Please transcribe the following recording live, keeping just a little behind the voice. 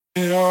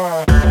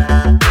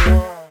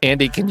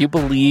Andy, can you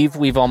believe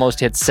we've almost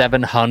hit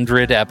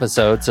 700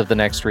 episodes of The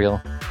Next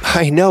Reel?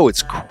 I know,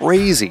 it's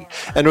crazy.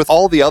 And with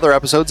all the other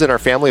episodes in our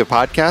family of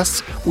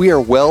podcasts, we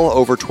are well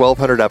over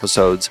 1,200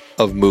 episodes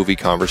of movie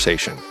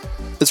conversation.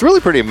 It's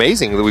really pretty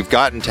amazing that we've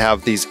gotten to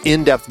have these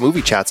in-depth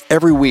movie chats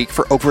every week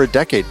for over a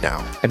decade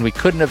now. And we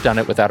couldn't have done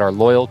it without our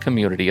loyal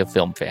community of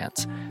film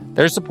fans.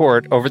 Their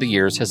support over the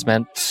years has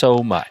meant so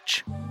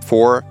much.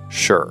 For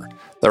sure.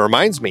 That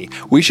reminds me,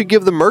 we should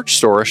give the merch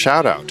store a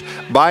shout out.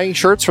 Buying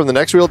shirts from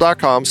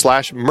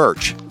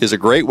thenextreel.com/merch is a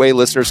great way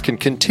listeners can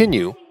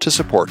continue to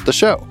support the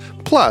show.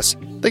 Plus,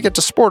 they get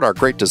to sport our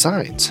great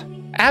designs.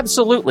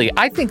 Absolutely.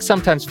 I think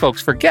sometimes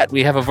folks forget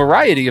we have a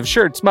variety of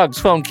shirts, mugs,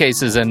 phone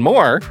cases, and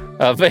more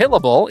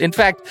available. In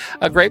fact,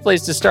 a great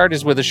place to start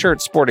is with a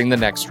shirt sporting the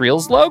Next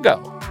Reel's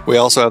logo. We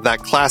also have that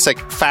classic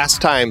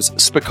Fast Times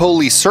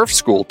Spicoli Surf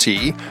School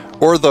tee,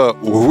 or the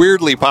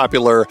weirdly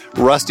popular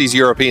Rusty's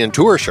European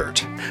Tour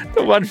shirt.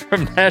 The one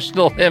from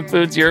National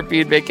Lampoon's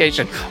European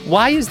Vacation.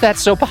 Why is that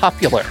so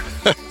popular?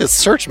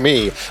 Search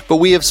me, but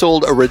we have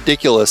sold a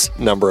ridiculous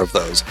number of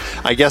those.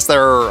 I guess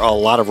there are a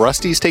lot of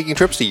Rustys taking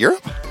trips to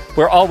Europe?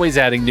 We're always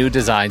adding new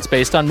designs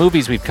based on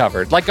movies we've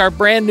covered, like our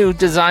brand new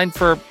design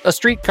for a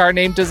streetcar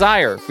named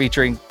Desire,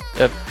 featuring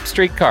a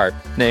streetcar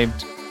named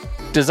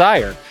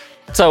Desire.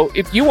 So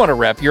if you want to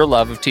rep your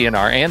love of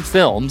TNR and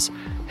films,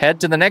 head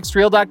to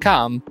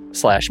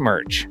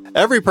thenextreel.com/merch.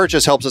 Every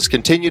purchase helps us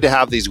continue to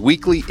have these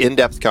weekly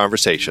in-depth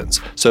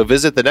conversations. So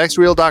visit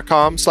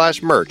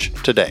thenextreel.com/merch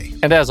today.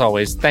 And as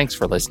always, thanks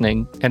for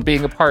listening and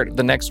being a part of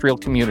the Next Reel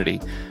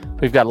community.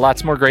 We've got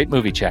lots more great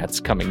movie chats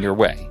coming your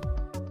way.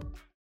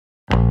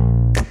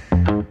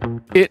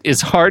 It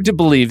is hard to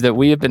believe that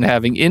we have been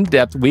having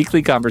in-depth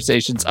weekly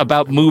conversations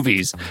about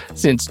movies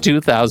since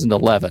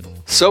 2011.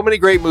 So many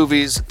great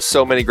movies,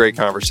 so many great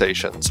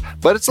conversations.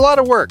 But it's a lot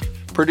of work.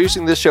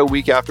 Producing this show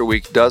week after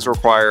week does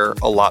require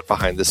a lot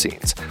behind the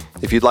scenes.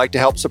 If you'd like to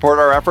help support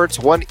our efforts,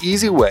 one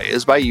easy way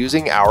is by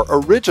using our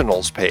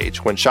Originals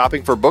page when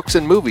shopping for books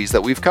and movies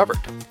that we've covered.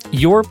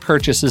 Your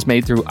purchases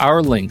made through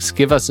our links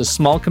give us a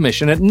small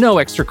commission at no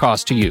extra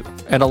cost to you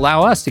and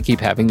allow us to keep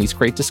having these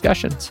great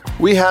discussions.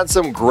 We had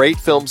some great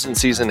films in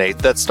Season 8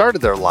 that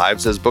started their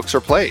lives as books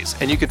or plays,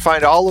 and you can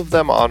find all of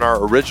them on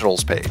our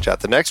Originals page at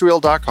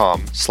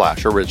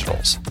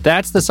thenextreel.com/originals.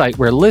 That's the site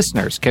where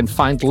listeners can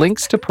find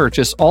links to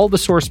purchase all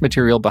the source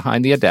material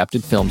behind the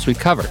adapted films we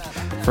covered,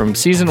 from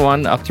Season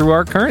 1 up through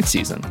our current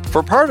season.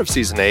 For part of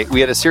Season 8, we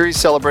had a series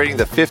celebrating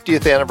the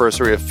 50th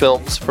anniversary of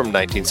films from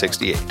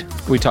 1968.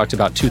 We talked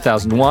about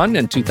 2001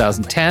 and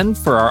 2010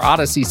 for our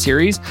Odyssey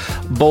series,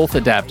 both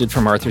adapted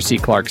from Arthur C.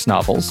 Clarke's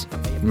novels.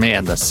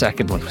 Man, the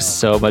second one was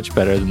so much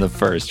better than the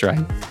first,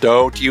 right?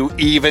 Don't you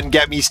even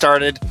get me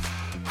started.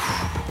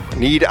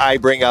 Need I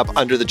bring up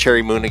Under the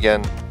Cherry Moon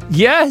again?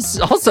 Yes,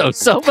 also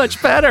so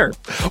much better.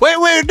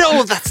 Wait,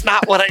 no, that's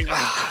not what I...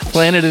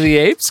 Planet of the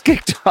Apes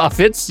kicked off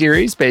its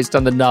series based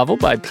on the novel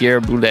by Pierre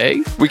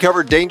Boulet. We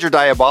covered Danger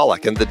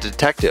Diabolic and The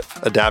Detective,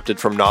 adapted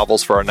from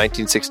novels for our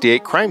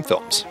 1968 crime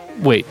films.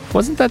 Wait,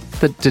 wasn't that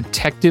The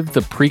Detective, the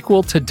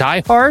prequel to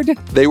Die Hard?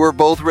 They were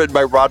both written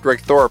by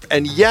Roderick Thorpe,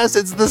 and yes,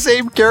 it's the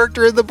same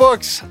character in the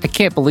books. I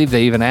can't believe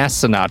they even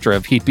asked Sinatra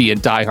if he'd be in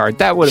Die Hard.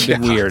 That would have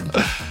been weird.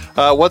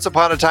 Once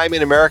Upon a Time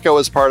in America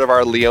was part of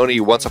our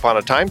Leone Once Upon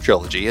a Time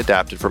trilogy,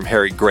 adapted from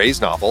Harry Gray's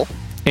novel.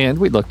 And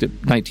we looked at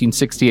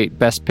 1968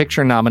 Best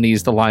Picture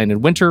nominees The Lion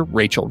in Winter,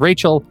 Rachel,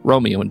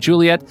 Romeo and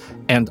Juliet,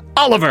 and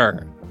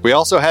Oliver! We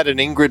also had an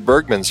Ingrid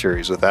Bergman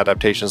series with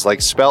adaptations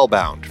like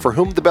Spellbound, For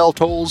Whom the Bell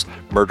Tolls,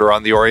 Murder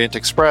on the Orient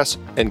Express,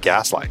 and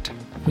Gaslight.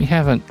 We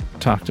haven't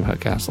talked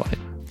about Gaslight.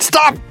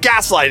 Stop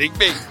gaslighting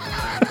me!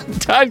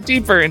 Dive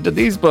deeper into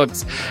these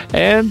books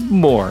and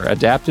more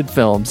adapted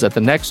films at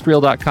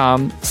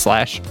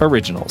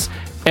thenextreel.com/originals.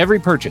 Every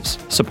purchase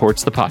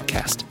supports the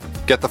podcast.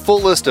 Get the full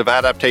list of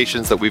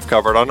adaptations that we've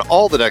covered on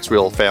all the Next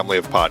Reel family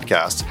of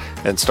podcasts,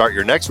 and start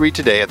your next read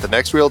today at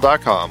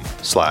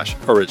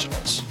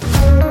thenextreel.com/originals.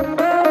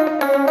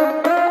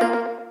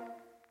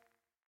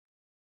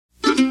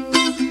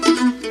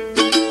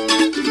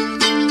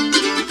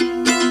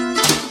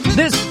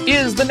 This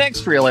is The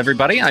Next Reel,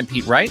 everybody. I'm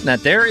Pete Wright, and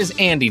that there is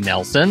Andy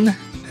Nelson.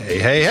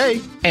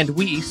 Hey. And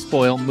we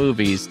spoil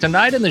movies.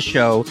 Tonight in the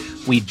show,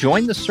 we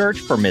join the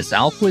search for Miss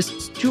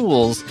Alquist's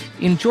jewels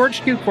in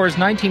George Cukor's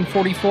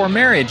 1944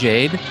 marriage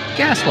aid,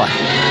 Gaslight.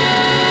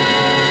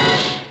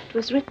 It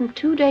was written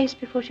 2 days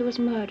before she was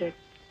murdered.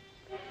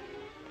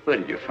 Where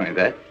did you find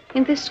that?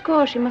 In this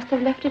score, she must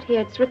have left it here.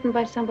 It's written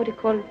by somebody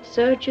called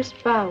Sergius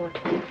Bauer.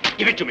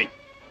 Give it to me.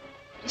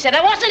 He said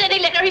I wasn't any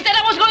liquor. He said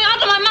I was going out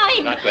of my mind.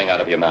 You're not going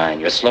out of your mind.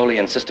 You're slowly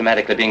and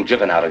systematically being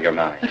driven out of your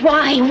mind. But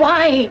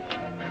why?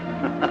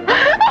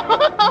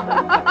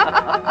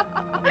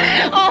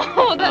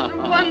 Oh, that's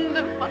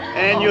wonderful.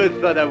 And you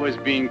thought I was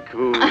being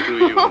cruel to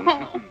you.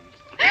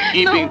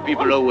 Keeping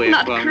people away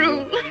not from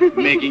cruel. you.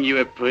 Making you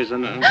a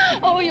prisoner.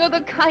 Oh, you're the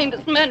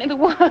kindest man in the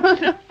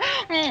world.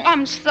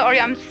 I'm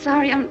sorry.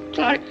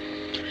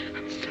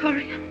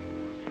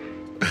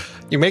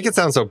 You make it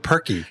sound so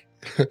perky.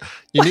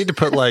 You need to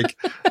put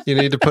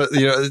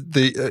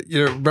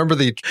remember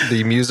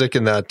the music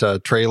in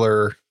that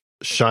trailer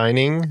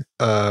Shining,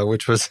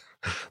 which was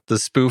the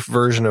spoof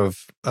version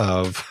of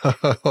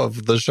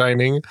The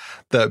Shining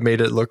that made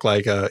it look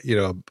like a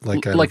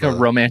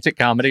romantic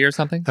comedy or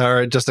something,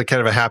 or just a kind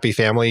of a happy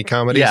family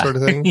comedy sort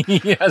of thing.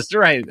 Yes,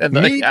 right. And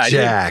Meet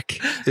Jack.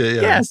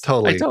 Yes,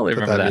 totally. I totally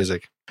remember that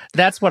music.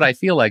 That's what I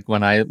feel like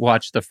when I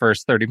watch the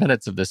first 30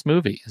 minutes of this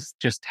movie, is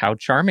just how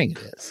charming it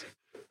is.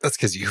 That's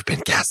because you've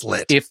been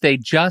gaslit. If they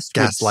just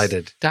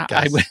gaslighted,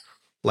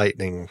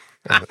 lightning,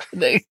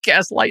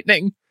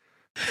 gaslightning.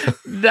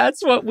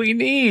 That's what we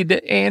need,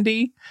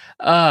 Andy.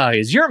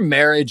 Is your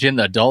marriage in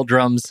the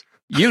doldrums?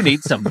 You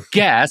need some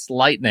gas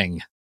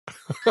lightning.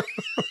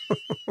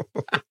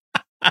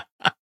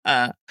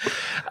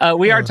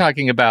 We are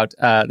talking about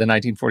the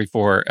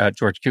 1944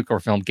 George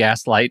Cukor film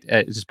Gaslight.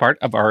 It's part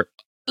of our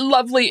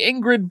lovely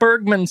Ingrid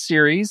Bergman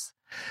series.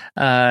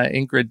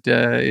 Ingrid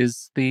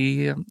is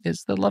the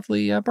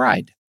lovely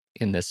bride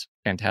in this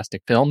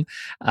fantastic film.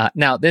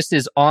 Now, this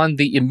is on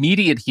the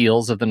immediate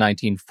heels of the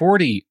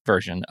 1940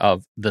 version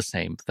of the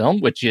same film,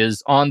 which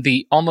is on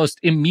the almost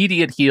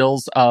immediate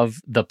heels of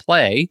the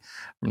play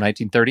from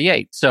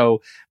 1938.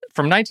 So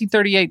from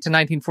 1938 to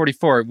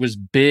 1944, it was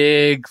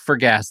big for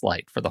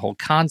Gaslight, for the whole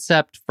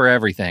concept, for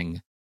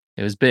everything.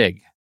 It was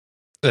big.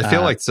 I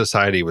feel like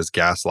society was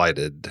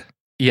gaslighted.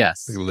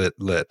 Yes.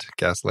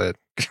 Gaslit.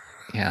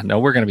 Yeah, no,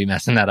 we're going to be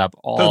messing that up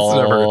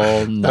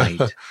all night.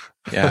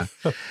 Yeah.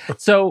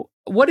 So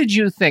what did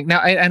you think?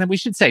 Now, and we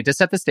should say, to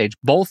set the stage,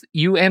 both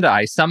you and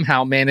I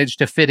somehow managed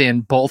to fit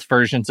in both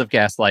versions of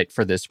Gaslight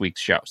for this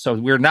week's show. So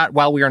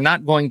while we are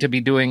not going to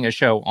be doing a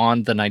show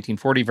on the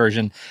 1940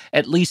 version,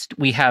 at least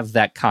we have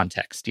that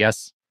context,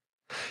 yes?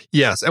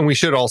 Yes, and we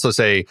should also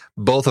say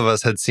both of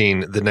us had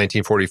seen the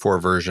 1944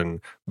 version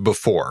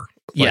before.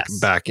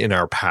 Back in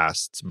our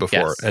pasts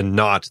before, and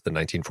not the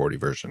 1940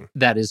 version.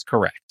 That is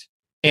correct.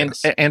 And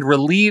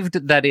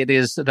relieved that it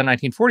is the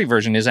 1940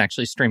 version is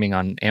actually streaming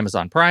on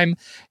Amazon Prime,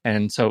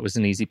 and so it was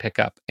an easy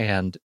pickup,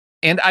 and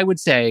I would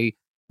say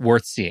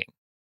worth seeing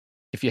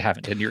if you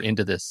haven't and you're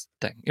into this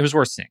thing. It was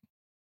worth seeing.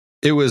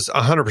 It was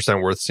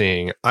 100% worth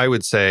seeing. I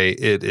would say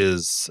it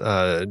is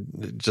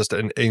just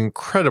an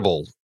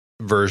incredible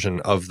version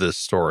of this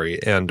story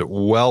and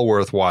well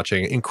worth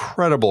watching.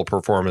 Incredible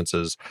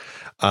performances.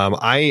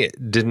 I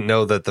didn't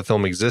know that the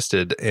film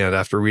existed, and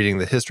after reading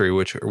the history,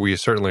 which we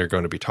certainly are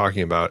going to be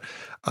talking about,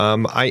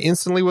 I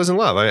instantly was in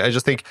love. I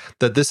just think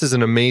that this is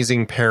an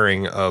amazing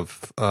pairing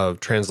of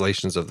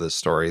translations of this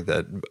story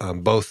that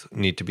both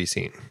need to be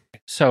seen.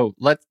 So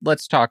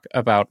let's talk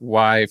about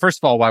why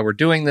we're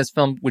doing this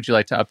film. Would you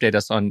like to update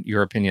us on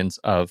your opinions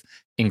of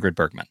Ingrid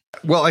Bergman?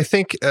 Well, I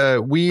think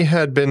we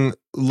had been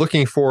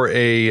looking for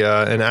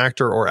an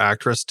actor or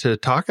actress to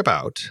talk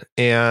about,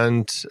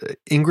 and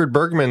Ingrid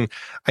Bergman,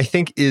 I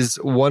think, is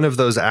one of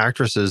those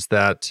actresses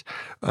that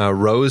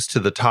rose to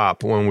the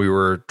top when we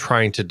were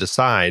trying to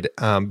decide,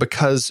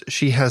 because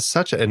she has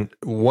such a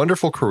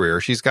wonderful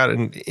career. She's got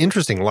an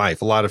interesting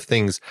life. A lot of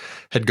things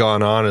had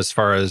gone on as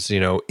far as,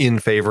 in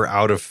favor,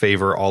 out of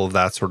favor, all of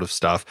that sort of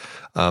stuff.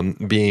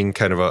 Being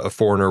kind of a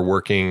foreigner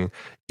working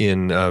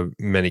in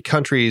many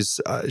countries.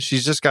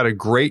 She's just got a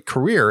great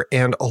career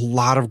and a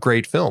lot of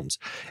great films.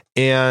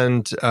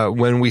 And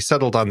when we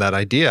settled on that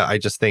idea, I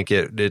just think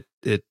it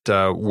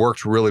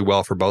worked really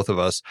well for both of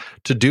us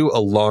to do a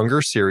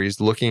longer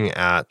series looking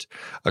at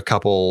a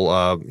couple,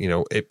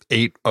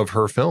 8 of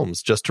her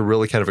films, just to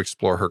really kind of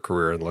explore her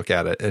career and look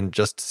at it and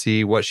just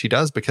see what she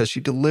does, because she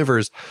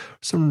delivers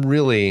some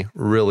really,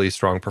 really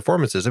strong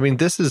performances. I mean,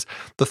 this is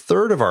the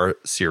third of our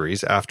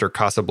series after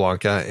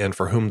Casablanca and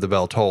For Whom the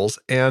Bell Tolls.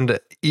 And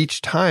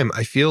each time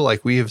I feel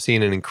like we have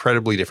seen an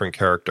incredibly different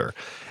character.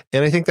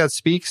 And I think that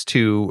speaks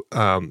to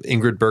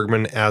Ingrid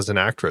Bergman as an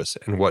actress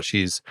and what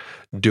she's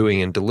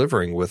doing and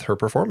delivering with her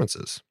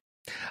performances.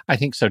 I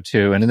think so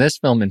too. And in this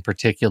film in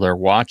particular,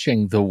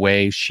 watching the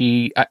way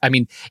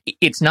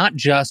it's not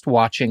just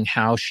watching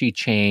how she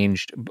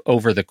changed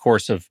over the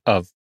course of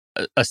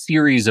a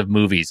series of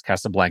movies,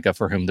 Casablanca,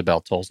 For Whom the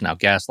Bell Tolls, now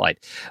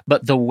Gaslight,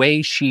 but the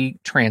way she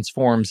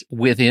transforms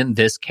within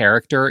this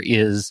character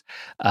is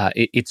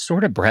it's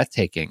sort of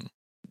breathtaking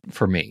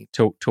for me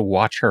to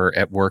watch her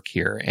at work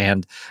here.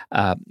 And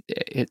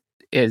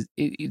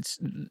it's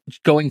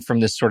going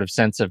from this sort of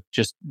sense of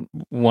just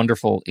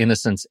wonderful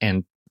innocence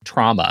and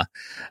trauma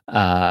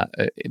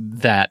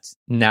that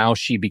now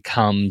she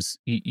becomes,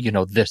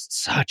 this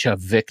such a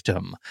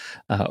victim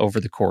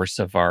over the course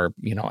of our,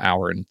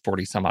 hour and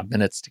 40 some odd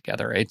minutes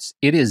together. It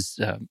is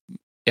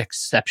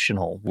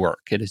exceptional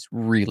work. It is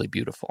really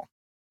beautiful.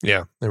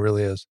 Yeah, it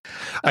really is.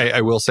 I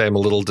will say I'm a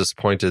little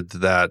disappointed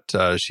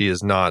that she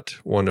is not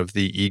one of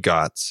the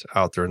EGOTs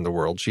out there in the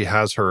world. She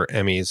has her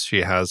Emmys,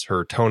 she has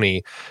her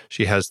Tony,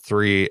 she has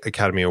 3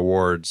 Academy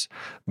Awards,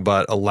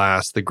 but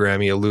alas, the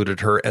Grammy eluded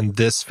her. And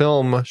this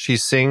film, she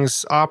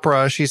sings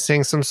opera, she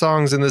sings some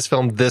songs in this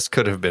film. This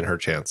could have been her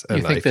chance. And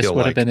you think this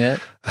would have been it?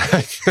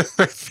 I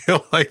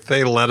feel like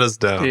they let us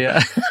down.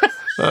 Yeah.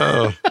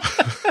 Oh.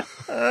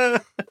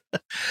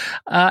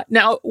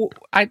 Now,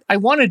 I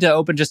wanted to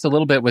open just a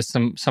little bit with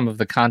some of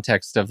the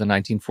context of the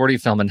 1940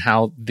 film and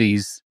how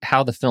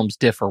the films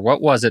differ.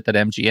 What was it that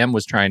MGM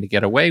was trying to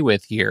get away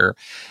with here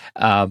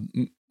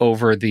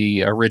over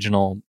the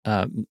original,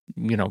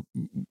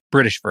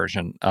 British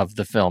version of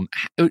the film?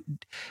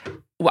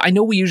 I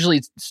know we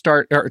usually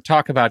start or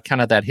talk about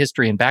kind of that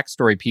history and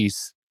backstory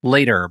piece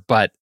later,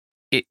 but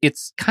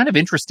it's kind of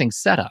interesting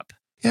setup.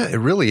 Yeah, it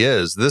really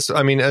is.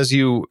 As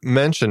you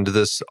mentioned,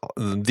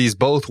 these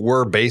both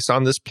were based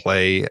on this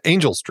play,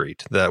 Angel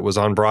Street, that was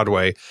on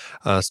Broadway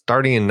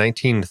starting in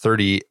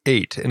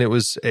 1938. And it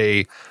was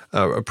a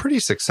pretty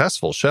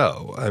successful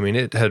show. I mean,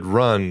 it had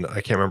run,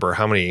 I can't remember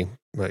how many,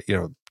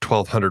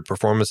 1,200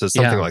 performances,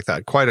 something like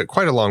that. Quite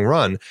a long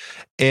run.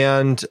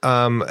 And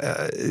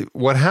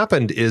what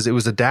happened is it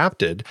was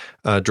adapted,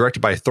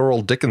 directed by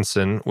Thorold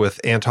Dickinson with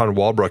Anton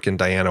Walbrook and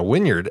Diana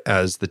Wynyard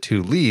as the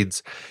two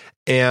leads.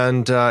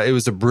 And it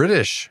was a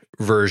British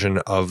version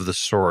of the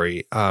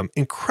story.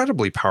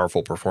 Incredibly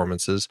powerful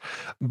performances.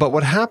 But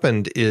what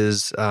happened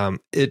is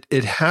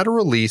it had a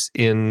release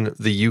in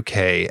the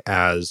UK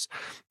as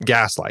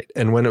Gaslight.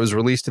 And when it was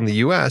released in the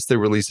US, they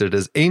released it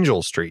as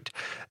Angel Street.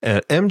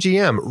 And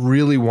MGM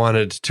really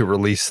wanted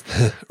to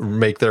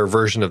make their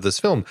version of this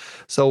film.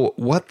 So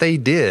what they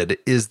did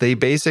is they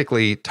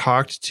basically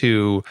talked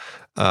to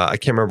I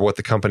can't remember what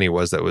the company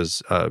was that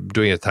was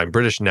doing it at the time.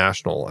 British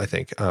National, I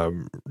think, did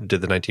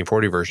the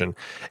 1940 version.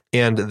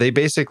 And they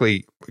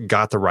basically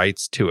got the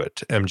rights to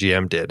it.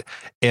 MGM did.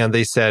 And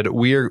they said,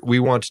 we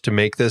want to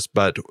make this,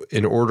 but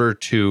in order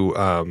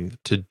to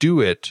do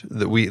it,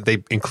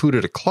 they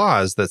included a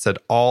clause that said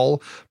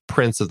all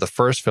prints of the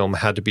first film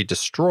had to be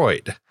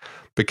destroyed,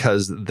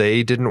 because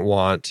they didn't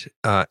want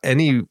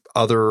anyone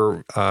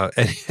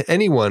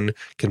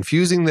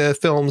confusing the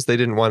films. They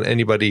didn't want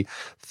anybody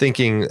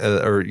thinking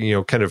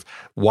kind of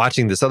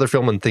watching this other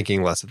film and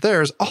thinking less of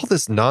theirs, all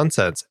this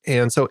nonsense.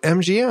 And so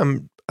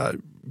MGM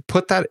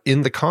put that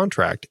in the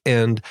contract,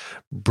 and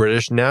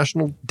British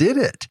National did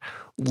it.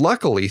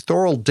 Luckily,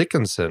 Thorold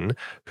Dickinson,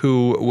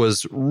 who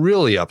was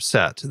really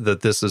upset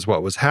that this is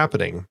what was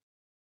happening,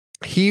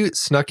 he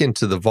snuck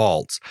into the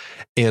vaults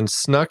and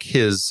snuck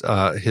his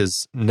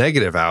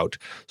negative out,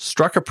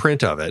 struck a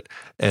print of it,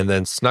 and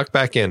then snuck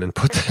back in and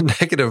put the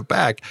negative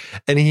back.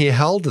 And he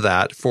held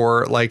that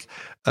for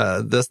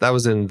that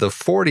was in the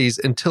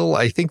 40s until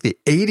I think the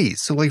 80s.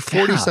 So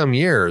 40 some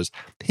years,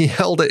 he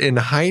held it in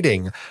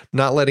hiding,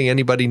 not letting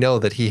anybody know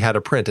that he had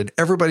a print. And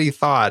everybody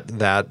thought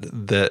that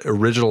the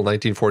original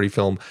 1940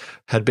 film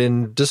had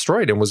been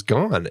destroyed and was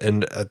gone.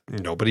 And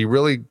nobody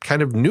really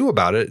kind of knew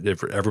about it.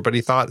 Everybody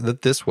thought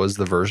that this was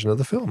the version of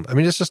the film. I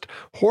mean, it's just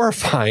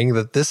horrifying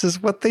that this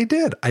is what they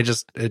did.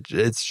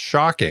 It's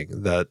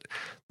shocking that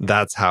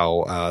that's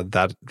how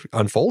that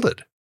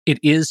unfolded. It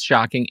is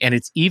shocking. And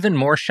it's even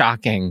more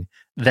shocking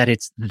that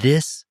it's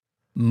this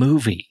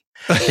movie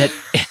that,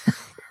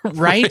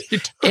 right?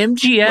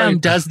 MGM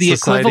does the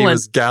Society equivalent.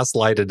 Was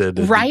gaslighted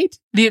it. Right?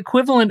 The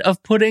equivalent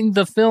of putting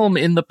the film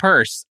in the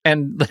purse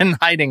and then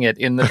hiding it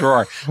in the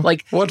drawer.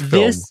 What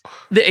film?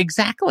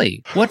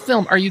 Exactly. What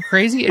film? Are you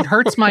crazy? It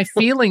hurts my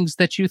feelings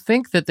that you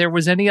think that there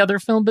was any other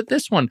film but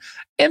this one.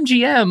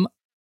 MGM,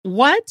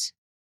 what?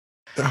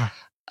 The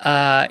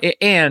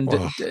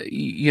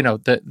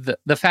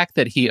fact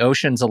that he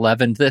Ocean's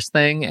 11'd this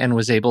thing and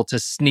was able to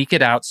sneak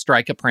it out,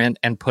 strike a print,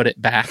 and put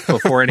it back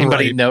before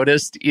anybody right.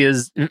 noticed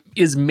is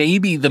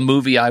maybe the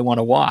movie I want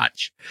to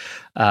watch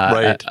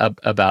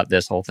about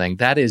this whole thing.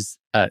 That is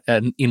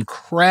an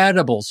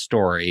incredible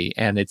story,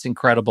 and it's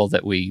incredible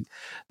that we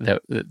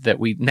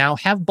now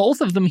have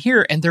both of them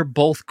here, and they're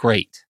both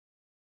great.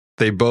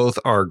 They both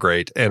are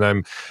great. And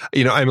I'm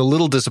a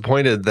little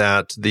disappointed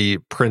that the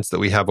prints that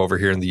we have over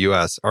here in the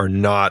US are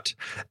not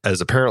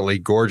as apparently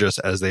gorgeous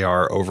as they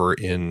are over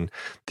in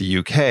the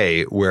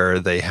UK, where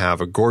they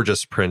have a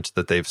gorgeous print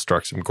that they've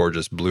struck some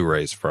gorgeous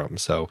Blu-rays from.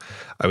 So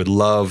I would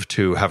love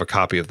to have a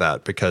copy of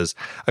that, because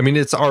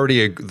it's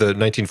already the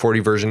 1940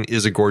 version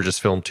is a gorgeous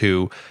film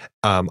too.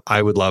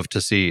 I would love to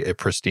see a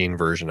pristine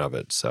version of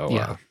it.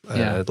 So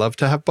I'd love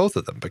to have both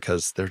of them,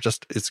 because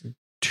it's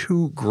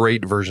two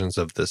great versions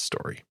of this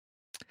story.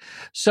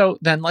 So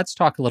then let's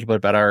talk a little bit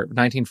about our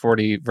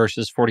 1940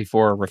 versus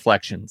 44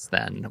 reflections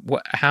then.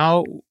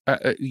 How,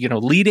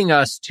 leading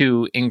us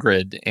to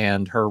Ingrid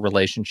and her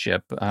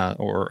relationship,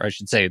 or I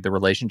should say the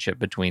relationship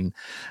between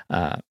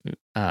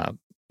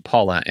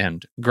Paula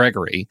and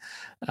Gregory.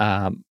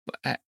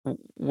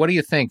 What do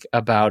you think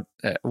about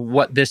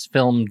what this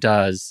film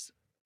does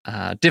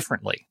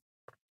differently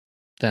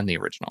than the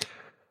original?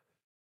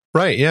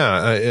 Right,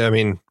 yeah.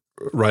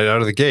 Right out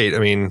of the gate,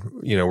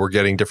 we're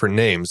getting different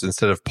names.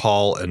 Instead of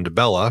Paul and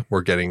Bella,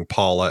 we're getting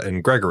Paula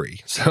and Gregory.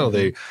 So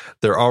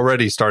they're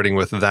already starting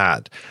with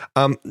that.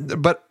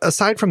 But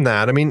aside from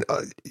that,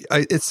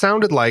 it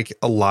sounded like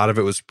a lot of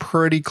it was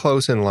pretty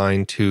close in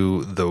line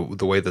to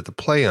the way that the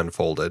play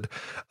unfolded.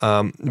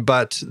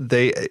 But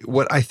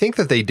what I think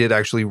that they did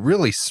actually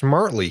really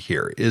smartly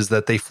here is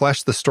that they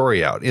fleshed the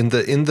story out in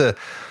the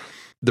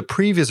the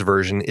previous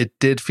version, it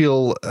did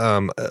feel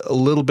a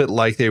little bit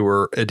like they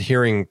were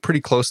adhering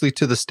pretty closely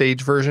to the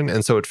stage version.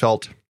 And so it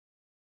felt,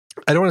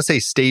 I don't want to say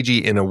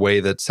stagey in a way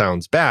that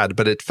sounds bad,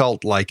 but it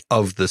felt like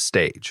of the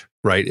stage,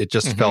 right? It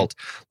just felt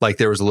like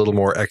there was a little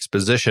more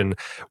exposition.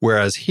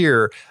 Whereas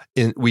here,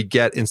 we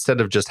get, instead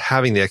of just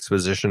having the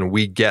exposition,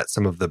 we get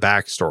some of the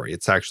backstory.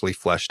 It's actually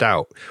fleshed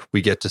out.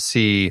 We get to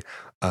see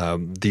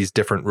these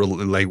different,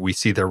 like we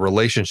see their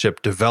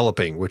relationship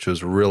developing, which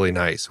was really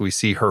nice. We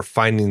see her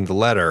finding the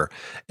letter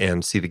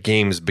and see the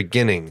games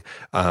beginning.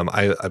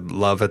 I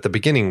love at the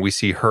beginning, we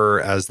see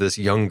her as this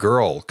young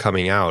girl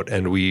coming out,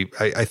 and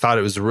I thought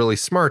it was really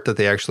smart that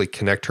they actually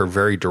connect her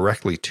very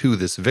directly to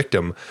this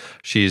victim.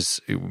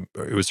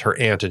 It was her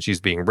aunt, and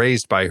she's being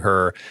raised by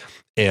her.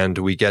 And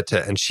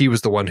and she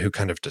was the one who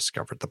kind of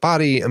discovered the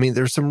body. I mean,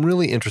 there's some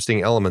really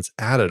interesting elements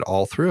added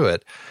all through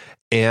it.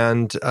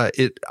 And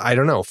I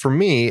don't know, for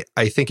me,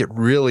 I think it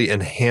really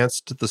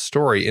enhanced the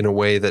story in a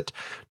way that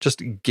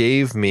just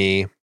gave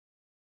me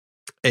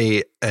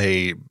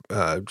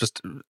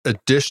just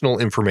additional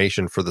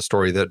information for the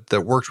story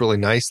that worked really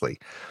nicely.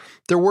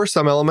 There were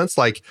some elements,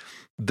 like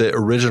the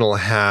original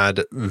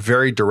had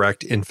very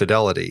direct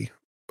infidelity.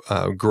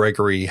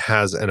 Gregory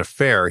has an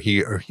affair.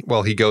 He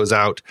goes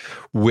out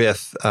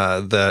with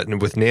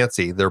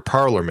Nancy, their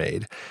parlor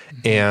maid,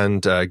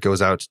 and goes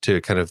out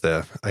to kind of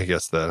the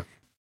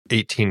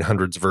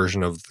 1800s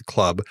version of the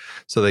club,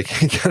 so they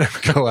can kind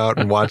of go out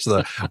and watch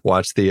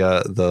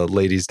the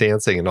ladies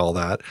dancing and all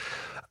that.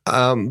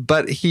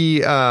 But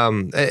he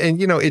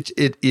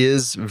it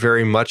is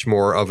very much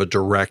more of a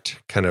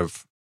direct kind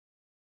of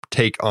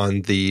take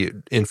on the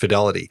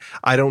infidelity.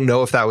 I don't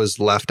know if that was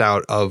left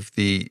out of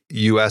the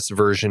US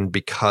version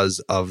because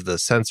of the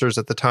censors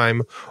at the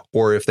time,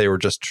 or if they were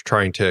just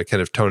trying to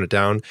kind of tone it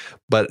down,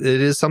 but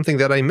it is something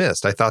that I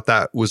missed. I thought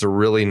that was a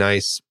really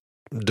nice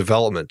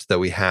development that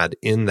we had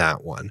in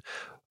that one.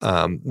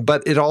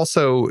 But it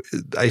also,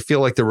 I feel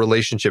like the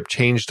relationship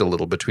changed a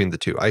little between the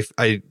two.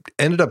 I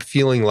ended up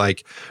feeling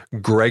like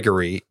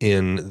Gregory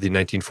in the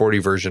 1940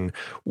 version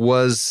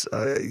was,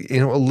 a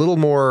little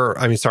more,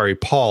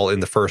 Paul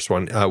in the first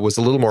one was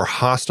a little more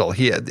hostile.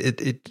 He had,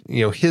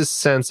 his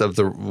sense of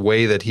the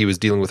way that he was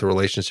dealing with the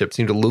relationship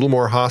seemed a little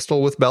more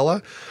hostile with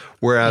Bella,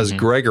 whereas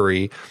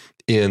Gregory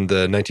in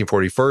the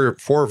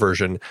 1944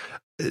 version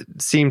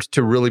seemed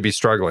to really be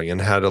struggling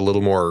and had a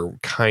little more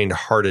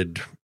kind-hearted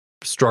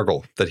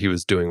struggle that he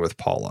was doing with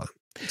Paula.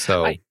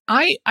 So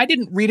I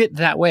didn't read it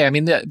that way. I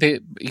mean, the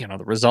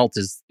result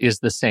is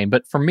the same.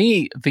 But for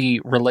me,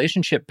 the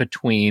relationship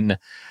between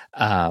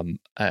in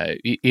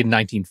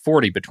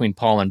 1940 between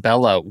Paul and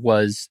Bella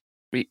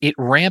it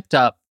ramped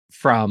up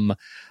from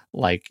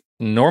like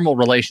normal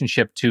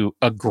relationship to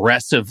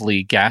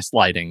aggressively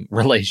gaslighting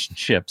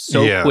relationship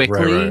so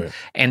quickly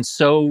and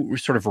so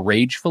sort of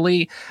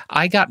ragefully.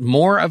 I got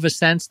more of a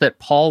sense that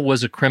Paul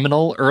was a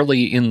criminal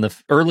earlier in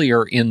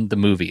the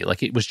movie.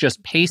 Like, it was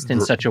just paced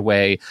in such a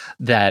way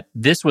that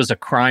this was a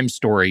crime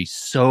story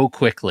so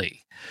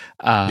quickly.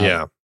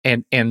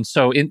 And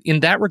so in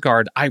that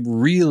regard, I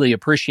really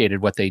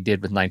appreciated what they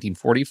did with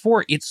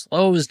 1944. It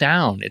slows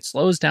down. It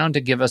slows down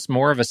to give us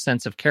more of a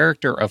sense of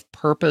character, of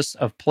purpose,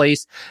 of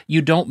place.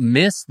 You don't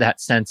miss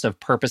that sense of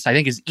purpose. I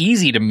think it's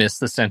easy to miss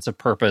the sense of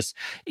purpose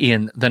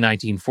in the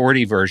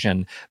 1940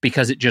 version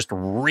because it just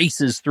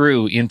races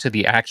through into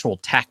the actual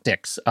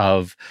tactics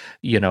of,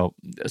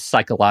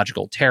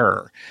 psychological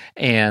terror.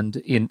 And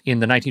in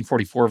the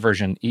 1944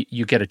 version,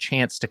 you get a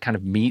chance to kind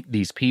of meet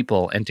these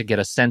people and to get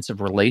a sense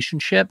of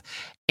relationship.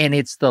 And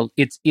it's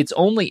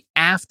only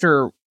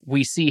after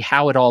we see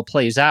how it all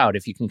plays out,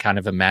 if you can kind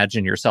of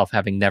imagine yourself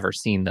having never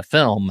seen the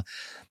film,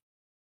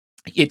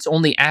 it's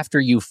only after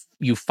you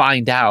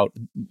find out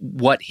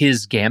what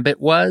his gambit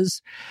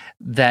was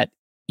that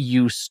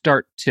you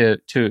start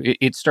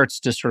it starts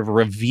to sort of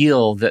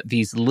reveal that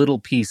these little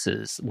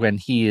pieces when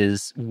he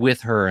is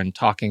with her and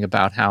talking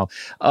about how,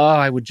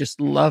 I would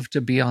just love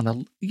to be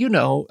on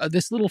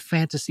this little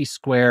fantasy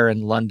square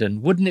in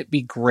London. Wouldn't it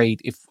be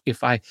great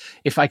if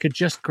I could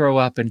just grow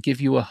up and give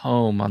you a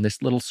home on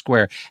this little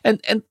square?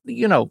 And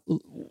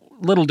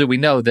little do we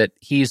know that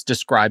he's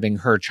describing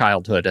her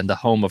childhood and the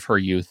home of her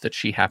youth that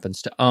she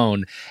happens to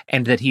own,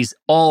 and that he's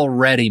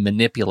already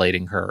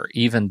manipulating her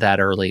even that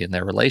early in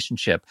their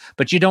relationship.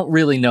 But you don't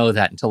really know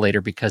that until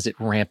later because it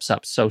ramps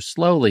up so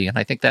slowly. And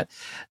I think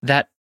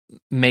that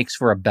makes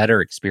for a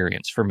better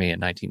experience for me in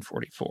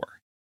 1944.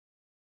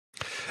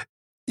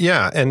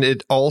 Yeah, and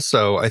it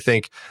also, I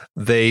think,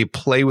 they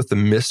play with the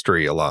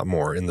mystery a lot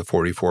more in the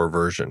 44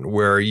 version,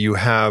 where you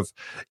have,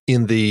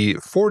 in the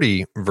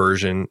 40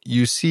 version,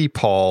 you see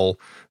Paul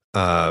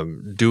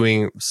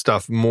doing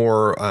stuff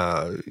more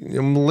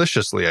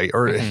maliciously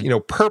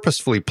or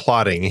purposefully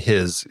plotting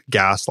his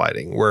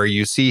gaslighting, where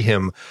you see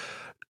him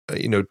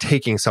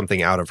taking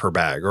something out of her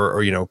bag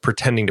or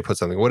pretending to put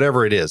something,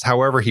 whatever it is,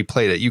 however he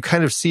played it, you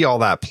kind of see all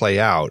that play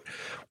out.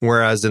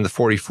 Whereas in the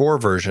 44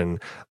 version,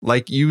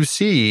 like you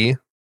see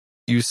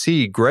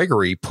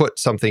Gregory put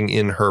something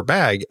in her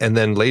bag, and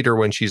then later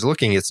when she's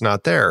looking, it's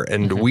not there.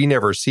 And we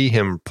never see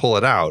him pull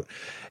it out.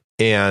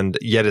 and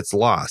yet it's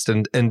lost.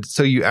 And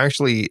so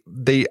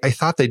I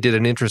thought they did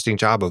an interesting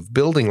job of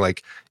building,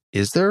 like,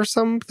 is there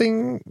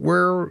something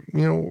we're,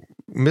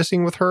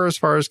 missing with her as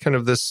far as kind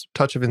of this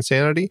touch of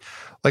insanity?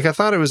 Like, I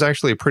thought it was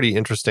actually a pretty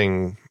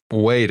interesting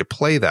way to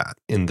play that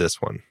in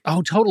this one.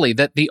 Oh, totally.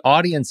 That the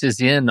audience is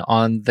in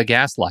on the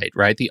gaslight,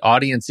 right? The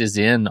audience is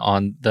in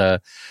on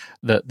the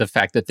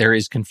fact that there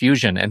is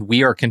confusion, and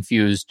we are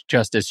confused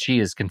just as she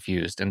is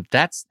confused. And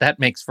that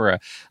makes for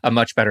a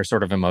much better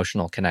sort of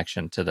emotional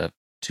connection to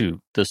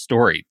the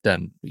story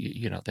than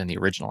the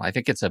original. I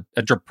think it's a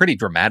pretty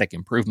dramatic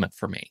improvement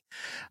for me.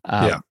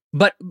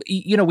 But,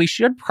 we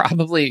should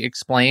probably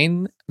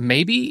explain,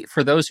 maybe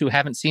for those who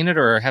haven't seen it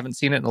or haven't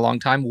seen it in a long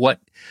time, what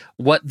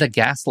the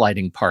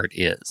gaslighting part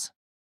is.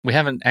 We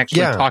haven't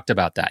actually talked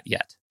about that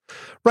yet.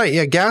 Right.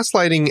 Yeah.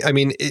 Gaslighting. I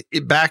mean,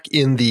 back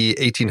in the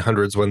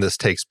 1800s when this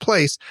takes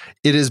place,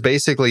 it is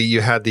basically you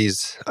had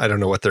these, I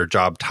don't know what their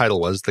job title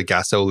was, the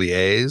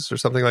gasoliers or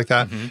something like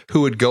that,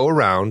 who would go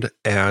around,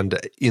 and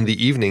in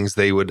the evenings,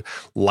 they would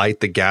light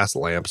the gas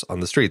lamps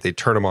on the street. They'd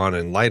turn them on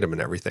and light them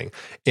and everything.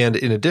 And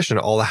in addition,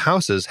 all the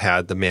houses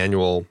had the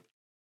manual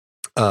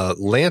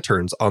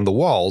lanterns on the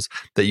walls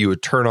that you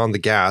would turn on the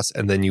gas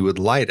and then you would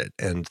light it.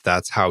 And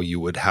that's how you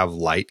would have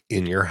light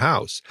in your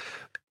house.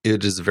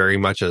 It is very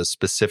much a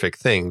specific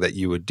thing that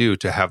you would do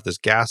to have this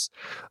gas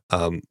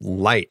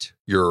light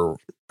your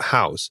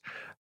house.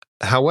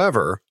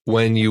 However,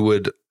 when you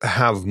would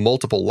have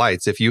multiple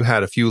lights, if you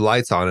had a few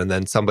lights on and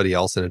then somebody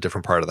else in a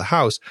different part of the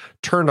house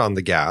turned on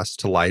the gas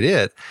to light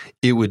it,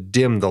 it would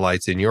dim the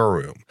lights in your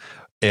room.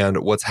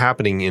 And what's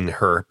happening in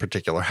her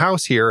particular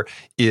house here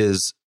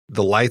is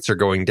the lights are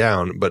going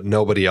down, but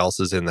nobody else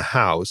is in the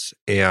house.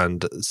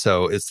 And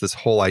so it's this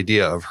whole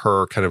idea of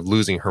her kind of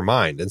losing her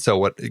mind. And so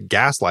what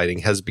gaslighting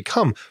has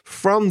become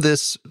from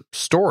this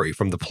story,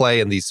 from the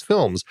play and these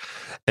films,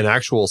 an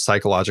actual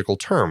psychological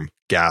term,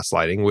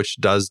 gaslighting, which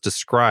does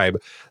describe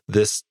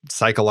this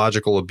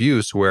psychological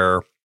abuse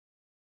where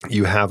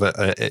you have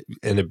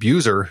an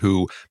abuser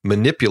who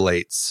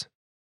manipulates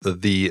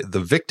the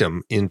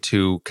victim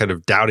into kind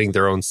of doubting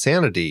their own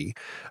sanity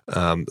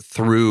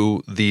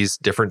through these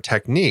different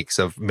techniques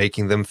of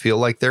making them feel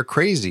like they're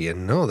crazy.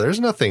 And no, there's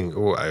nothing.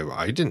 Oh,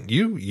 I didn't.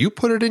 You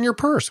put it in your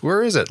purse.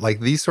 Where is it?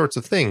 Like these sorts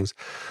of things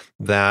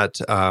that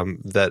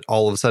that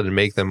all of a sudden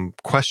make them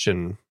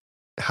question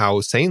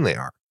how sane they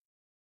are.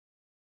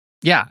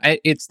 Yeah,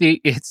 it's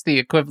the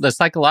equivalent, the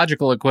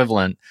psychological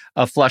equivalent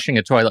of flushing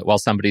a toilet while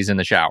somebody's in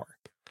the shower,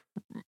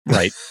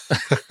 right?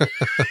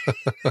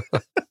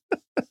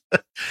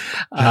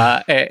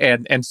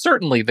 And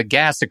certainly the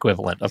gas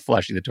equivalent of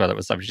flushing the toilet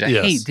with somebody.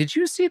 Yes. Hey, did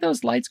you see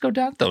those lights go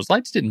down? Those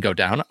lights didn't go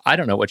down. I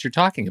don't know what you're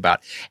talking about.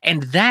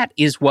 And that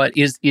is what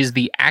is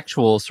the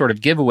actual sort of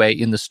giveaway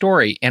in the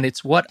story. And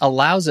it's what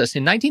allows us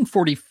in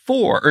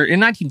 1944, or in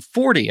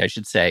 1940, I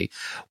should say,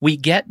 we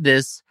get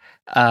this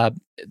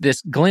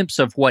glimpse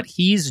of what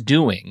he's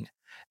doing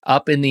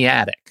up in the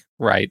attic,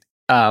 right?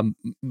 And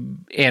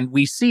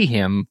we see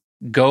him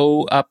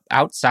go up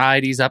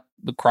outside. He's up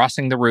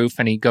crossing the roof,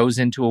 and he goes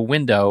into a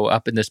window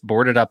up in this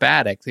boarded up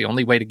attic. The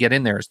only way to get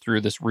in there is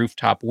through this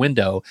rooftop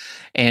window,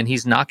 and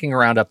he's knocking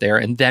around up there.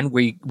 And then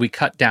we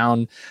cut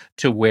down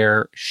to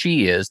where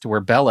she is, to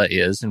where Bella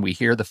is, and we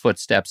hear the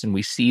footsteps and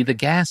we see the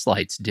gas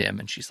lights dim.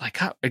 And she's like,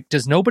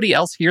 does nobody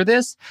else hear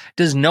this?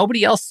 Does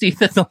nobody else see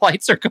that the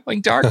lights are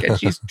going dark? And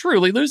she's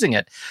truly losing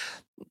it.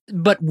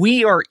 But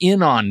we are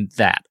in on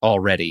that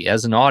already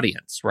as an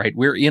audience, right?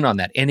 We're in on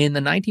that. And in the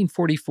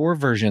 1944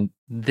 version,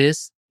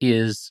 this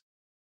is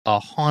a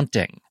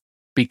haunting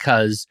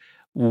because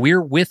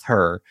we're with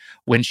her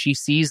when she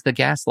sees the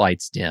gas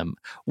lights dim.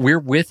 We're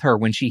with her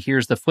when she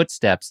hears the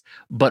footsteps,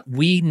 but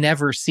we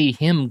never see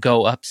him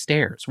go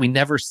upstairs. We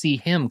never see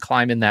him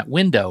climb in that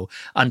window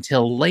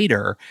until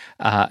later,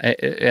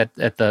 at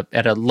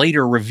a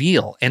later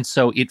reveal. And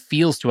so it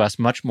feels to us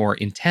much more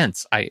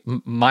intense.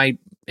 My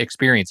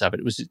experience of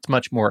it's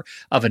much more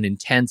of an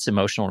intense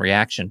emotional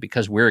reaction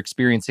because we're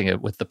experiencing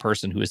it with the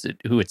person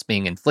who it's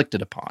being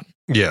inflicted upon.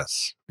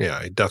 Yes. Yeah,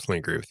 I definitely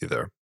agree with you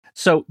there.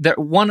 So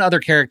one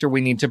other character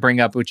we need to bring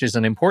up, which is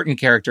an important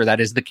character, that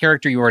is the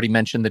character you already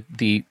mentioned,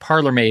 the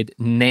parlor maid,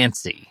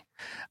 Nancy.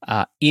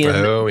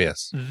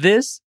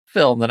 This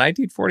film, the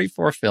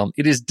 1944 film,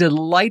 it is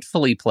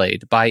delightfully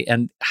played by,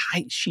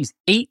 she's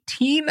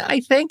 18,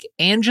 I think,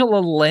 Angela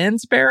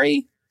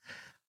Lansbury.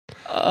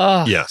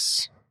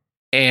 Yes.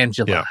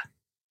 Angela. Yeah.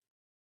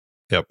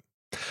 Yep.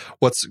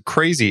 What's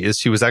crazy is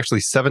she was actually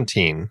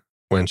 17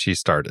 when she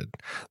started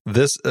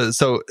this.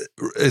 So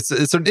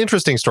it's an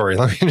interesting story.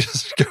 Let me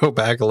just go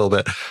back a little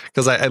bit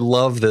because I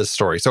love this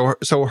story.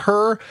 So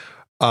her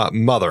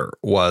mother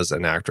was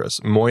an actress,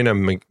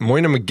 Moyna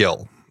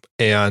McGill.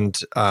 And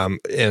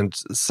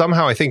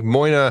somehow I think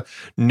Moyna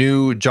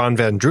knew John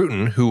Van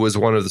Druten, who was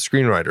one of the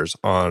screenwriters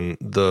on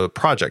the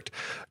project.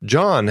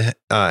 John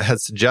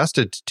had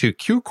suggested to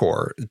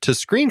Q-Corps to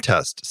screen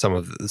test some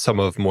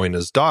of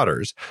Moyna's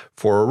daughters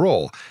for a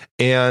role.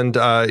 And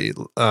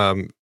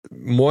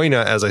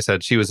Moyna, as I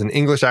said, she was an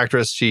English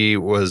actress. She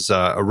was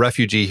a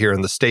refugee here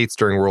in the States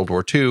during World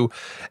War II.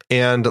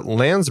 And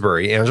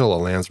Angela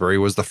Lansbury,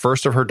 was the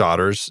first of her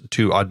daughters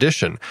to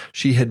audition.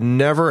 She had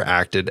never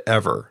acted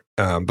ever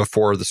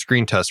before the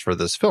screen test for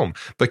this film.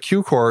 But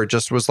Cukor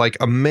just was like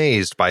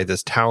amazed by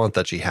this talent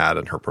that she had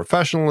and her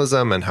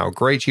professionalism and how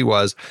great she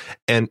was,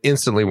 and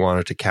instantly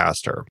wanted to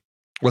cast her.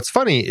 What's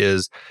funny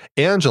is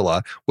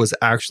Angela was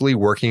actually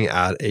working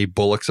at a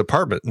Bullock's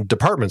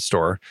department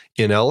store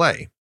in LA.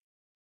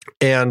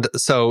 And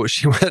so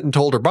she went and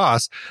told her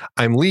boss,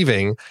 I'm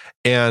leaving.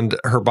 And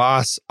her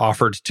boss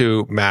offered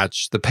to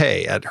match the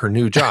pay at her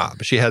new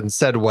job. She hadn't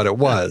said what it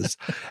was.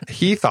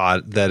 He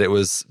thought that it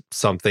was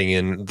something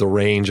in the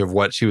range of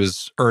what she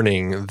was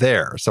earning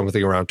there,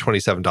 something around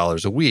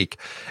 $27 a week.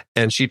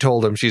 And she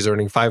told him she's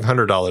earning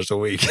 $500 a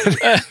week.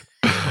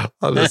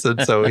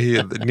 And so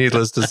he,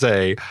 needless to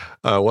say,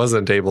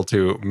 wasn't able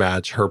to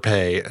match her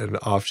pay, and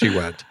off she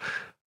went.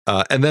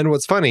 And then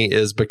what's funny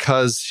is,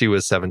 because she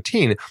was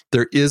 17,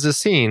 there is a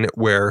scene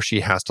where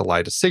she has to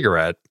light a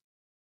cigarette.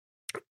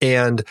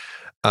 And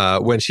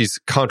when she's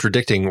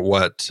contradicting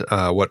what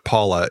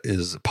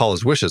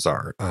Paula's wishes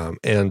are.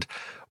 And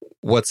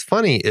what's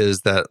funny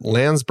is that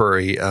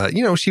Lansbury,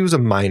 she was a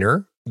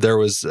minor. There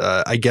was,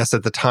 I guess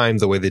at the time,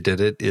 the way they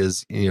did it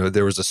is,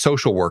 there was a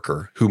social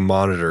worker who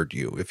monitored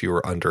you if you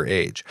were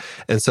underage.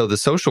 And so the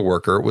social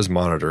worker was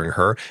monitoring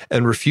her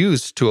and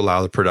refused to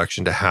allow the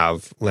production to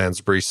have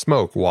Lansbury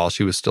smoke while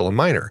she was still a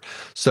minor.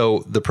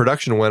 So the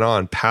production went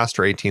on past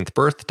her 18th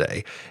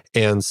birthday.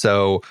 And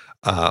so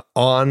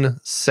on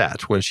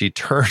set, when she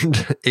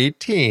turned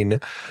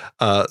 18,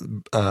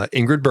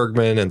 Ingrid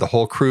Bergman and the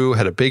whole crew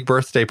had a big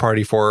birthday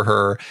party for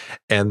her,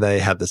 and they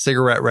had the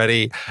cigarette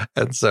ready.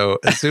 And so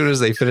as soon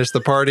as they finished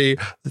the party,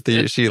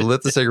 she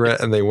lit the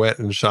cigarette and they went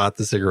and shot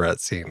the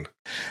cigarette scene.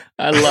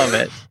 I love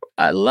it.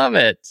 I love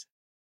it.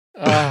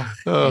 Oh,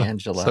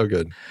 Angela. So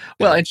good.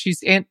 Well, and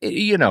she's,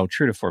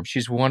 true to form,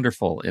 she's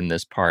wonderful in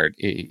this part,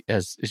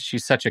 as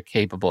she's such a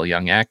capable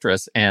young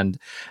actress, and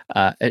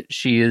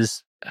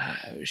she's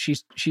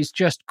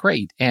just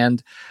great.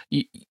 And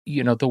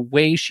the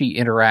way she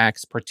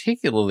interacts,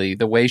 particularly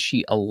the way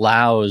she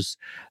allows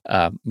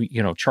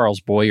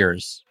Charles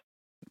Boyer's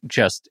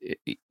just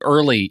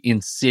early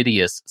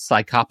insidious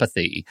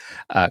psychopathy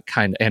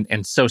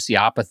and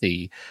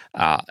sociopathy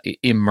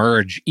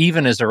emerge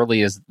even as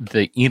early as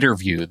the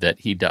interview that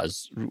he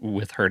does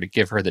with her to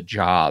give her the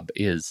job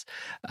is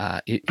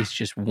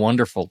just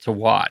wonderful to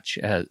watch,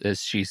 as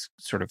she's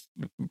sort of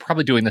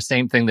probably doing the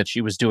same thing that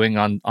she was doing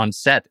on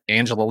set.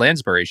 Angela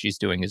Lansbury, she's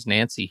doing as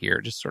Nancy here,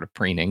 just sort of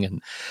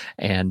preening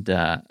and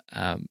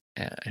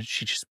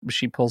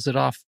she pulls it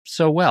off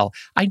so well.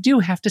 I do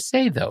have to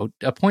say, though,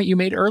 a point you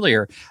made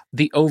earlier,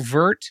 the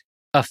overt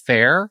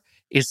affair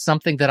is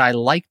something that I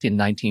liked in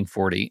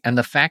 1940, and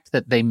the fact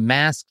that they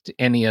masked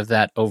any of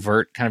that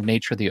overt kind of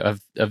nature of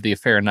the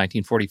affair in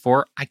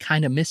 1944, I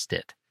kind of missed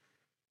it.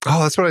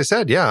 Oh, that's what I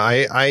said. Yeah,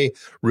 I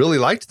really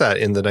liked that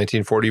in the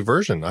 1940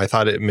 version. I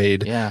thought it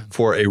made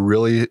for a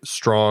really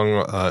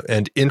strong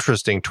and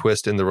interesting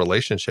twist in the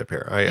relationship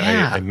here.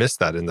 I missed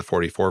that in the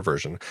 44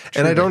 version. Truly.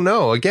 And I don't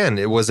know,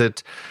 again, was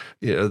it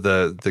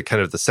the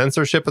kind of the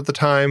censorship at the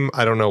time?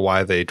 I don't know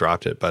why they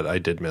dropped it, but I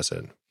did miss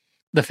it.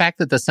 The fact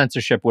that the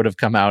censorship would have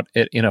come out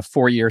in a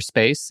 4-year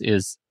space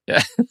is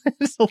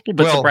it's a little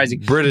bit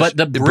surprising. But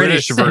the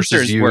British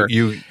versus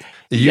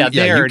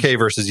UK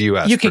versus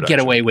US. You could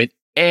get away with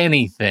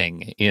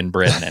anything in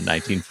Britain in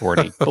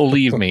 1940.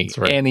 Believe me,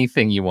 right.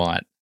 Anything you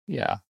want.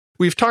 Yeah.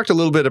 We've talked a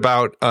little bit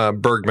about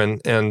Bergman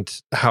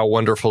and how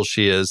wonderful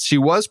she is. She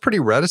was pretty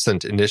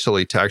reticent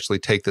initially to actually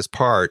take this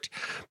part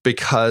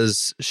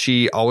because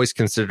she always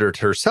considered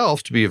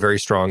herself to be a very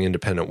strong,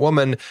 independent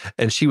woman,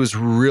 and she was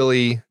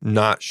really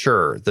not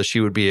sure that she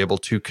would be able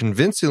to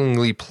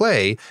convincingly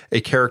play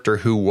a character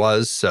who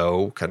was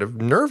so kind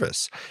of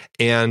nervous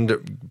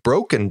and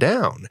broken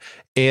down.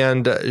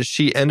 And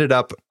she ended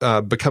up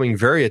becoming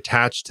very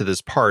attached to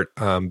this part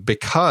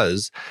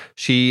because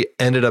she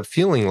ended up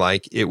feeling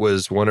like it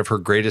was one of her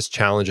greatest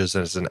challenges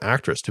as an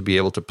actress to be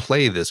able to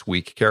play this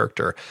weak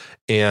character.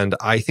 And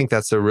I think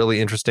that's a really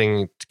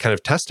interesting kind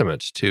of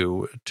testament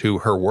to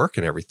her work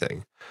and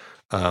everything.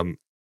 And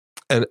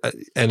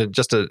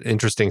just an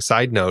interesting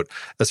side note,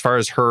 as far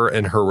as her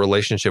and her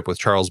relationship with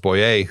Charles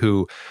Boyer,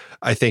 who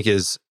I think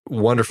is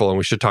wonderful, and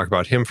we should talk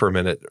about him for a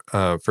minute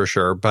for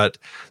sure, but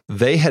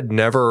they had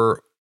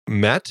never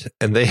met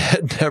and they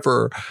had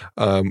never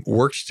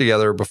worked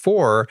together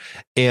before.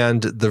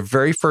 And the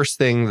very first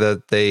thing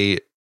that they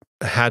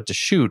had to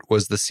shoot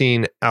was the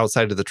scene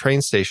outside of the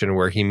train station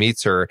where he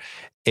meets her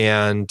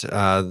and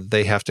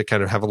they have to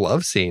kind of have a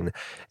love scene.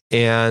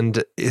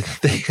 And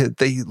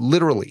they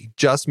literally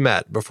just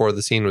met before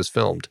the scene was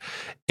filmed.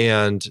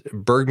 And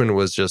Bergman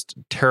was just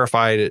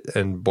terrified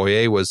and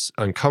Boyer was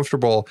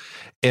uncomfortable.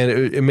 And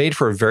it made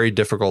for a very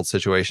difficult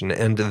situation.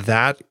 And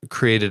that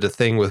created a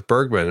thing with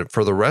Bergman.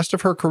 For the rest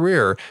of her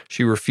career,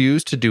 she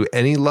refused to do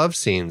any love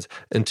scenes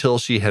until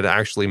she had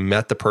actually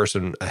met the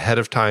person ahead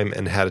of time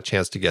and had a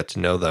chance to get to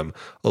know them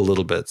a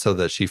little bit so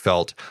that she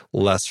felt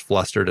less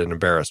flustered and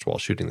embarrassed while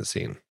shooting the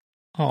scene.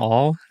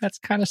 Oh, that's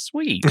kind of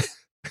sweet.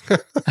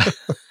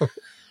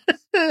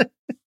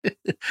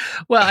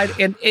 Well,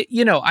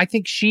 I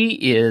think she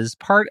is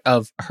part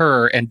of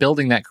her and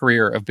building that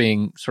career of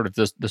being sort of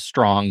the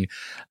strong,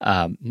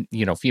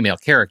 female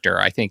character.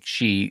 I think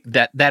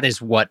that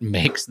is what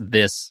makes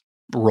this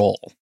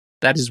role.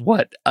 That is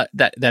what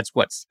that's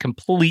what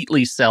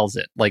completely sells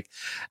it. Like,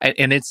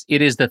 and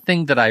it is the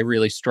thing that I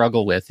really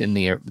struggle with in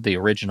the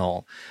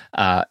original.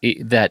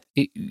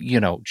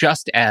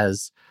 Just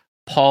as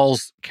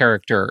Paul's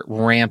character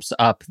ramps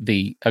up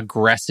the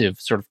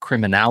aggressive sort of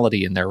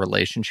criminality in their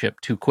relationship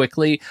too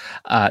quickly,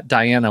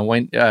 Diana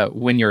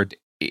Wynyard,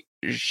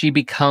 she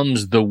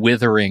becomes the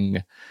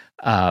withering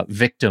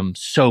victim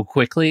so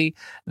quickly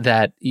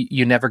that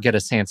you never get a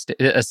sense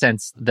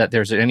that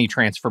there's any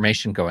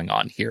transformation going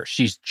on here.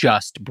 She's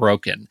just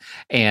broken.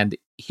 And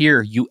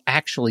here you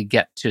actually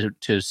get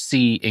to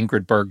see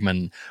Ingrid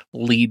Bergman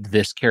lead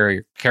this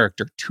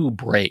character to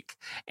break.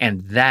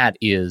 And that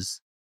is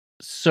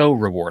so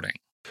rewarding.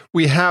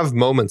 We have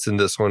moments in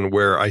this one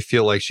where I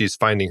feel like she's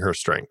finding her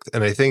strength.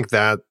 And I think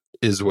that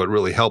is what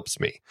really helps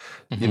me.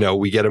 Mm-hmm.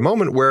 We get a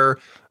moment where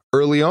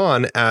early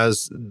on,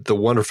 as the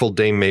wonderful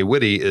Dame May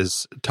Whitty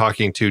is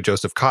talking to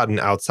Joseph Cotten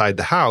outside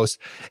the house,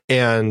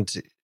 and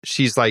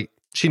she's like,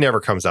 she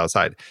never comes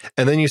outside.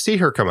 And then you see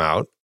her come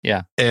out.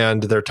 Yeah.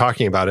 And they're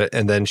talking about it.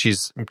 And then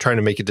she's trying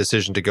to make a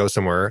decision to go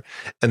somewhere.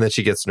 And then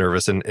she gets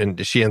nervous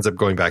and she ends up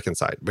going back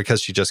inside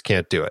because she just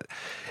can't do it.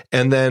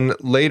 And then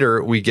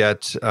later we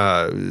get,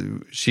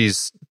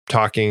 she's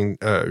talking,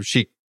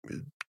 she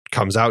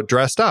comes out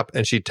dressed up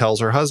and she tells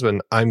her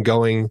husband, I'm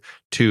going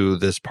to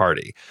this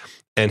party.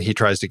 And he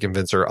tries to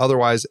convince her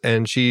otherwise.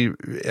 And she,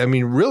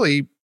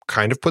 really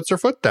kind of puts her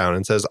foot down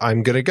and says,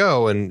 I'm going to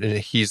go. And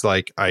he's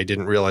like, I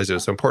didn't realize it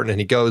was so important. And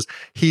he goes,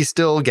 he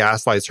still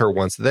gaslights her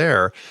once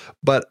there.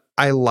 But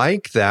I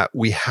like that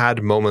we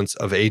had moments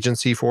of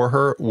agency for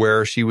her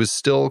where she was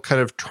still kind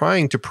of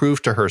trying to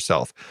prove to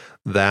herself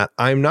that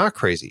I'm not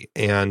crazy.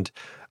 And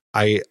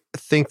I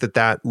think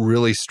that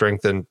really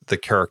strengthened the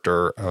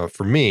character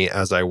for me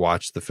as I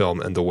watched the film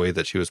and the way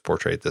that she was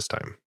portrayed this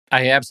time.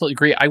 I absolutely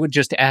agree. I would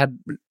just add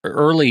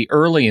early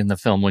in the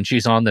film when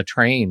she's on the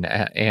train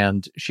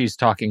and she's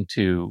talking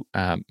to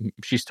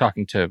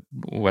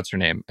what's her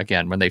name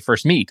again when they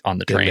first meet on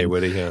the train. Dame May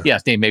Whitty, yeah.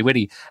 Yes, Dame May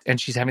Whitty. And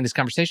she's having this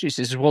conversation.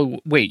 She says, well,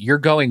 wait, you're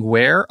going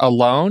where?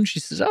 Alone? She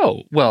says,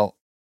 oh, well,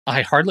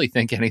 I hardly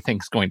think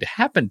anything's going to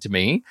happen to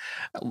me.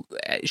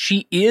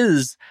 She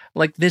is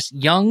like this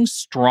young,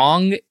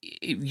 strong,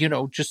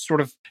 just sort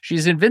of,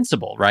 she's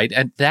invincible, right?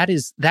 And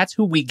that's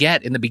who we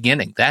get in the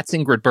beginning. That's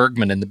Ingrid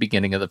Bergman in the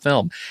beginning of the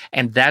film.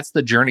 And that's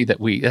the journey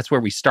that's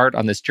where we start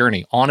on this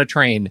journey on a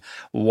train,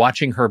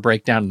 watching her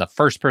break down. And the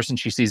first person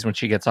she sees when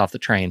she gets off the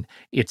train,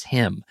 it's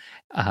him.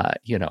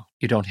 You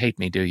don't hate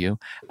me, do you?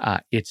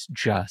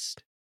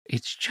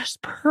 It's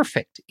just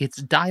perfect.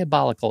 It's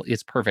diabolical.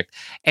 It's perfect.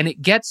 And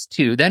it gets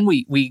to, then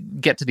we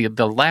get to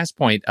the last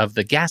point of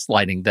the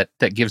gaslighting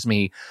that gives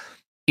me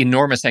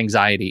enormous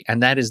anxiety.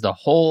 And that is the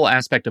whole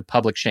aspect of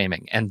public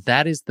shaming. And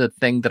that is the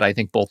thing that I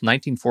think both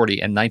 1940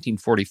 and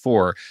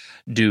 1944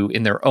 do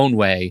in their own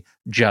way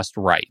just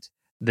right.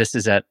 This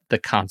is at the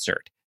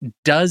concert.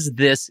 Does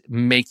this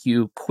make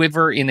you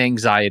quiver in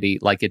anxiety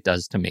like it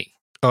does to me?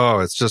 Oh,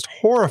 it's just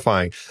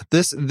horrifying.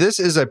 This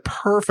is a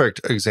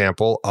perfect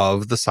example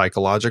of the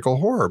psychological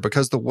horror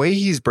because the way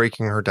he's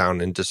breaking her down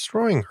and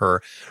destroying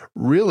her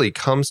really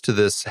comes to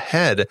this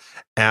head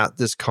at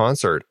this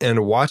concert.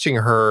 And watching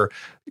her,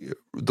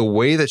 the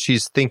way that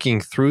she's thinking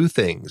through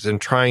things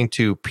and trying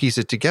to piece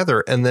it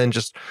together, and then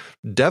just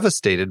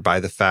devastated by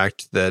the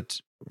fact that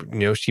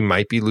she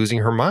might be losing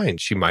her mind.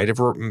 She might have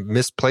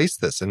misplaced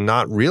this and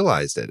not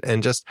realized it.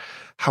 And just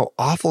how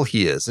awful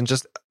he is. And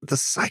just the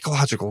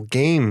psychological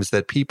games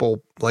that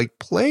people like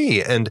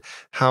play and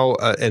how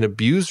an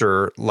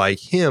abuser like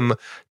him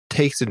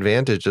takes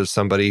advantage of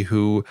somebody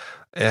who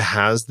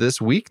has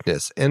this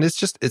weakness. And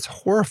it's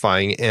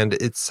horrifying. And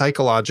it's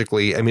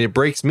psychologically, it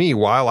breaks me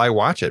while I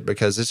watch it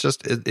because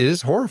it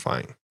is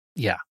horrifying.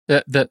 Yeah.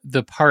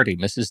 The party,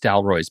 Mrs.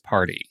 Dalroy's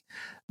party,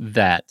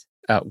 that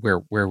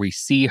where we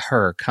see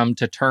her come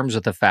to terms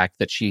with the fact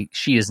that she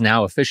is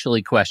now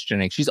officially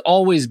questioning. She's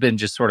always been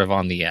just sort of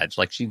on the edge.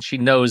 Like she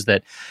knows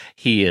that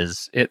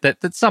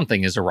that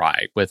something is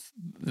awry with,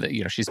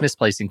 she's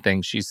misplacing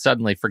things. She's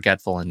suddenly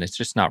forgetful and it's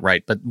just not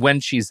right. But when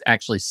she's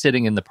actually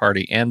sitting in the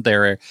party and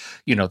they're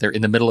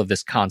in the middle of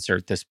this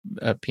concert, this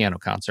piano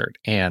concert,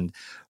 and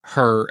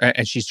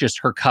she's just,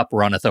 her cup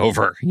runneth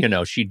over,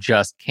 she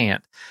just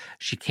can't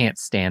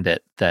stand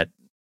it that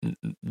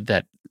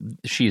that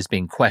she is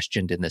being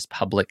questioned in this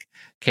public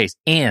case.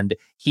 And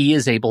he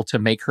is able to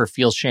make her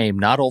feel shame,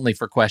 not only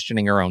for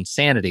questioning her own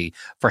sanity,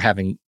 for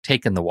having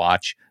taken the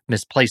watch,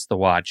 misplaced the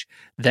watch,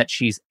 that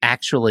she's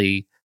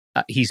actually,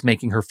 he's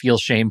making her feel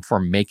shame for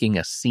making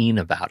a scene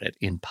about it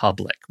in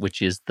public,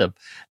 which is the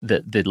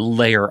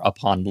layer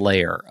upon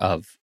layer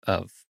of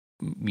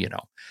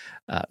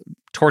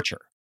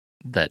torture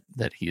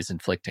that he is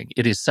inflicting.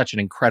 It is such an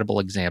incredible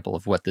example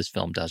of what this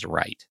film does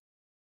right.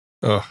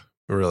 Oh,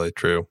 really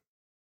true.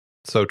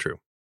 So true.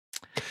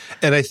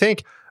 And I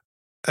think,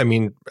 I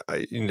mean,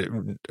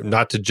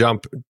 not to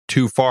jump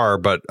too far,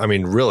 but I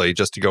mean, really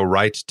just to go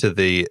right to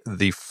the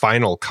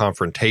final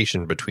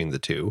confrontation between the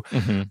two.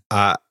 Mm-hmm.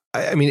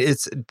 I mean,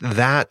 it's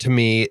that to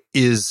me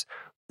is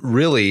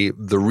really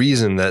the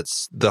reason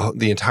that's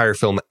the entire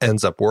film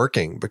ends up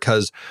working,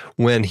 because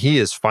when he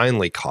is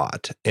finally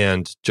caught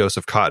and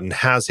Joseph Cotten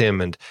has him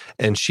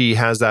and she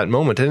has that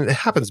moment, and it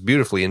happens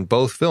beautifully in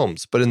both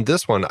films, but in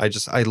this one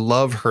I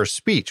love her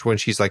speech when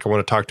she's like, I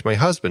want to talk to my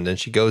husband, and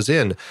she goes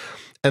in,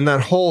 and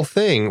that whole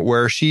thing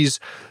where she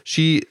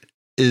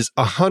is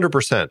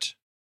 100%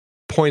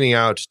 pointing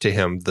out to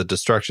him the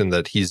destruction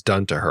that he's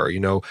done to her,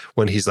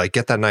 when he's like,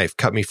 get that knife,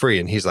 cut me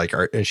free, and he's like,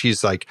 and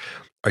she's like,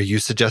 are you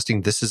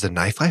suggesting this is a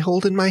knife I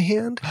hold in my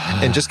hand?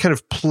 And just kind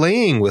of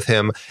playing with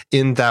him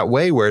in that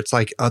way where it's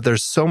like,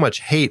 there's so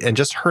much hate, and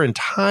just her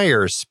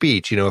entire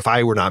speech, if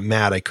I were not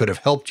mad, I could have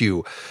helped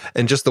you.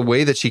 And just the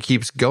way that she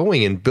keeps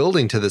going and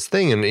building to this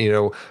thing.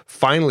 And,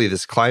 finally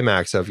this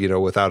climax of,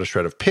 without a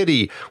shred of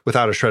pity,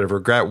 without a shred of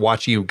regret,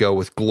 watching you go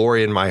with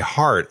glory in my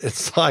heart.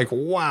 It's like,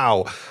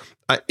 wow.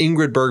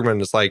 Ingrid Bergman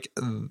is like,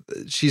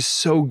 she's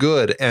so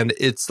good. And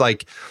it's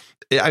like,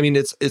 I mean,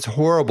 it's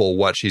horrible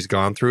what she's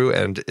gone through,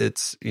 and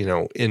it's,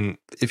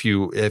 if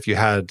you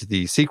had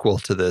the sequel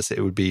to this,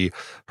 it would be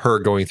her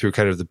going through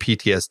kind of the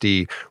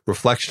PTSD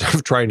reflection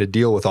of trying to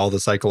deal with all the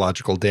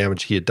psychological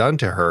damage he had done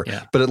to her.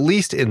 Yeah. But at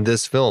least in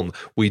this film,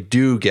 we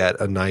do get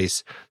a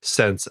nice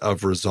sense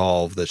of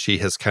resolve that she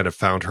has kind of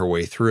found her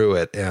way through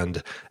it,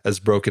 and as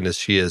broken as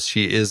she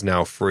is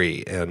now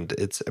free, and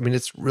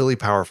it's really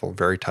powerful,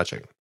 very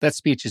touching. That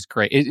speech is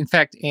great. In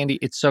fact, Andy,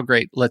 it's so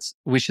great.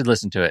 We should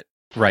listen to it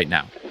right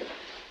now.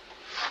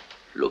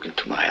 Look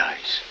into my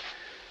eyes.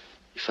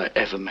 If I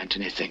ever meant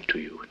anything to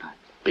you, and I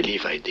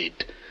believe I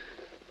did,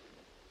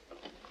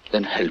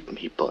 then help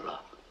me,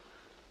 Paula.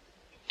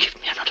 Give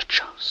me another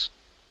chance.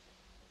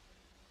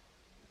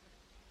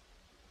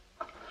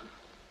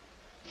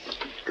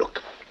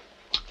 Look,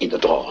 in the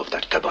drawer of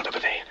that cupboard over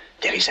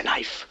there is a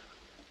knife.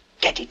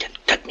 Get it and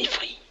cut me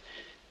free.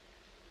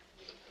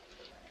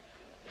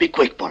 Be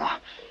quick,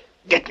 Paula.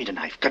 Get me the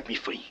knife, cut me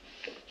free.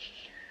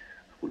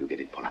 Will you get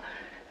it, Paula?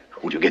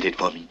 Will you get it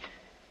for me?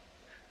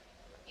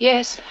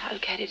 Yes, I'll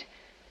get it.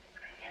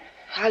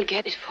 I'll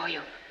get it for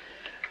you.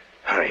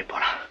 Hurry,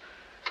 Paula.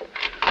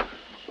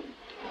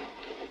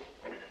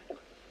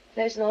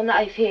 There's no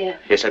knife here.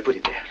 Yes, I put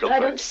it there. Look,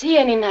 I don't see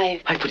any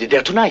knife. I put it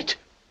there tonight.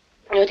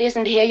 No, it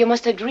isn't here. You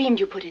must have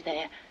dreamed you put it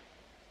there.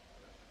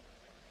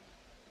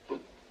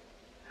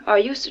 Are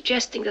you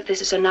suggesting that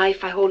this is a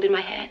knife I hold in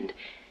my hand?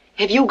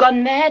 Have you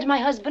gone mad, my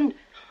husband?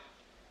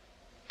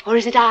 Or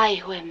is it I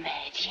who am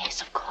mad?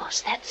 Yes, of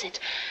course, that's it.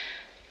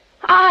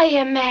 I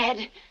am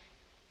mad.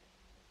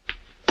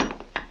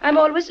 I'm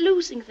always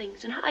losing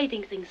things and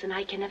hiding things, and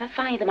I can never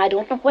find them. I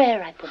don't know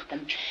where I put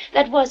them.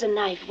 That was a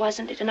knife,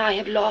 wasn't it? And I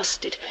have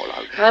lost it.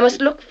 I must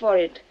look for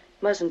it,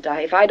 mustn't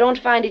I? If I don't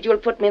find it, you'll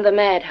put me in the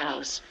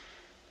madhouse.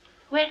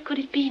 Where could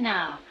it be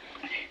now?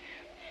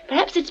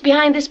 Perhaps it's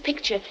behind this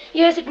picture.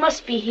 Yes, it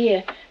must be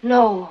here.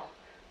 No.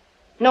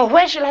 No,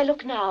 where shall I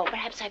look now?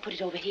 Perhaps I put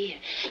it over here.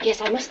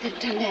 Yes, I must have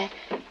done that.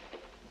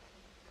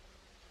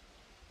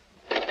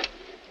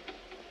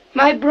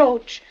 My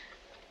brooch.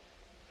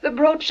 The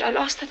brooch I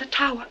lost at the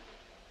tower.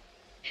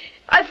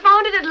 I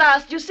found it at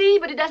last, you see,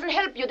 but it doesn't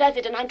help you, does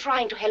it? And I'm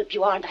trying to help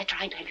you, aren't I?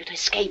 Trying to help you to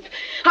escape.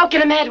 How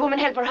can a mad woman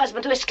help her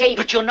husband to escape?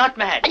 But you're not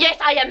mad. Yes,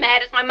 I am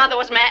mad, as my mother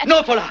was mad.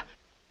 No, Paula.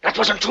 That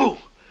wasn't true.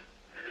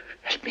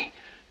 Help me.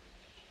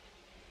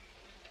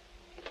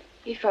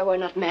 If I were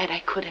not mad, I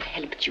could have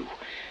helped you.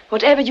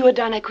 Whatever you had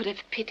done, I could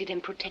have pitied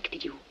and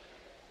protected you.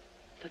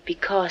 But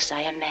because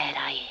I am mad,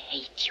 I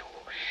hate you.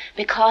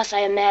 Because I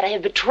am mad, I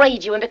have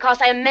betrayed you. And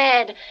because I am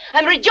mad,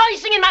 I'm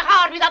rejoicing in my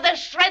heart without a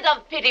shred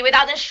of pity,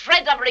 without a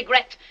shred of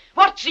regret.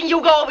 Watching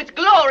you go with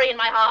glory in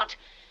my heart.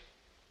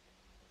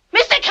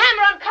 Mr.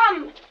 Cameron,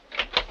 come.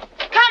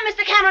 Come,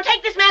 Mr. Cameron,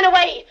 take this man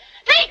away.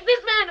 Take this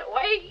man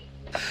away.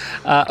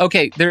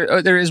 Okay,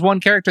 there is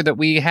one character that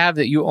we have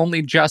that you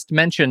only just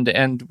mentioned,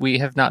 and we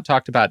have not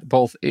talked about,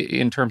 both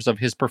in terms of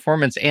his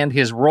performance and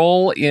his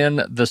role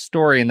in the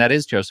story, and that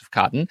is Joseph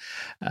Cotten,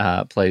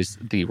 plays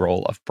the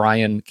role of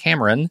Brian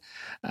Cameron.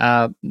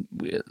 What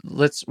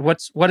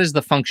is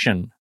the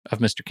function of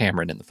Mr.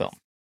 Cameron in the film?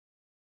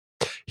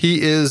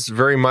 He is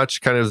very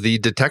much kind of the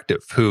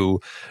detective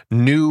who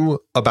knew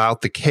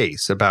about the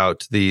case,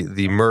 about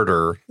the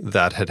murder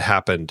that had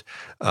happened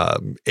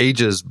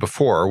ages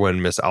before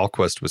when Miss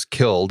Alquist was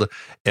killed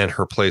and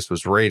her place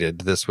was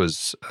raided. This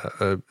was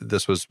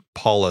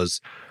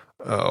Paula's.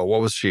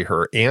 What was she?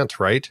 Her aunt,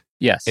 right?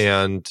 Yes.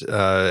 And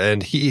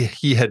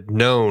he had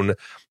known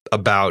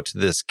about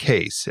this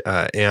case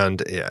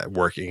and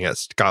working at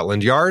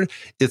Scotland Yard,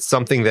 it's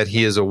something that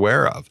he is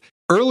aware of.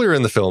 Earlier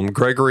in the film,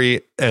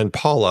 Gregory and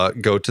Paula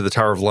go to the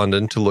Tower of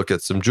London to look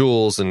at some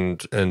jewels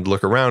and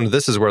look around.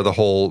 This is where the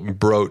whole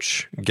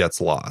brooch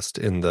gets lost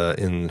in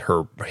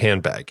her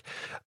handbag.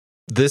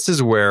 This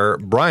is where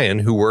Brian,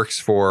 who works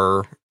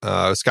for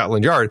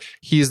Scotland Yard,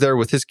 he's there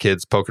with his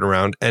kids poking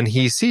around, and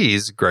he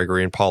sees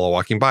Gregory and Paula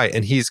walking by,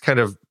 and he's kind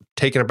of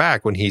taken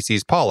aback when he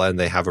sees Paula, and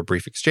they have a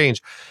brief exchange.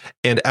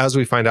 And as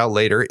we find out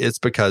later, it's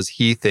because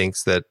he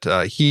thinks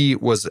that he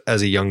was,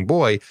 as a young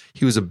boy,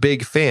 he was a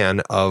big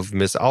fan of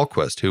Miss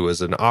Alquist, who was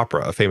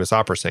a famous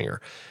opera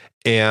singer.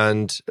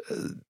 And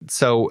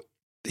so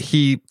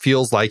he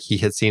feels like he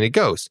had seen a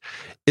ghost.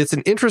 It's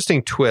an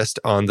interesting twist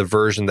on the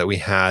version that we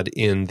had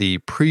in the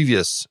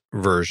previous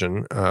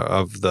version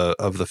of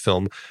the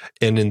film.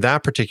 And in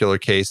that particular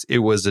case, it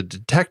was a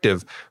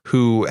detective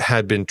who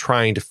had been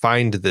trying to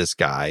find this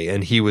guy,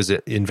 and he was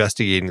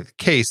investigating the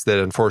case that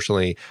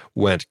unfortunately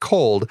went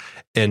cold.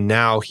 And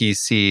now he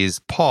sees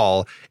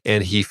Paul,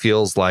 and he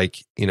feels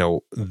like,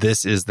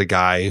 this is the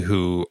guy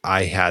who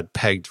I had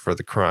pegged for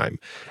the crime.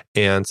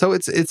 And so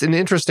it's an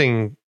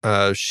interesting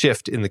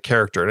shift in the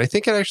character. And I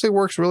think it actually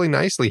works really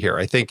nicely here.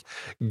 I think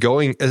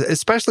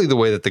especially the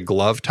way that the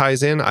glove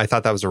ties in, I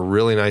thought that was a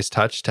really nice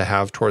touch to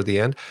have toward the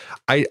end.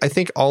 I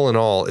think all in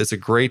all, it's a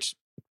great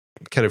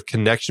kind of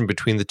connection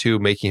between the two,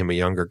 making him a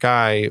younger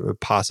guy, a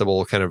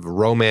possible kind of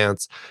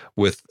romance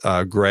with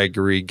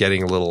Gregory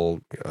getting a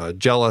little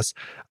jealous.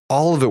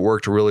 All of it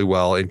worked really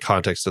well in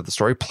context of the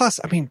story. Plus,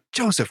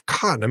 Joseph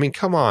Cotten,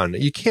 come on.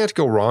 You can't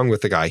go wrong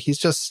with the guy. He's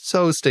just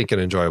so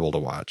stinking enjoyable to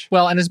watch.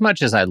 Well, and as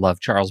much as I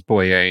love Charles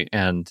Boyer,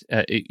 and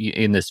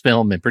in this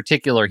film in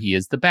particular, he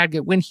is the bad guy,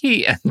 when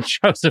he and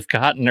Joseph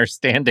Cotten are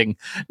standing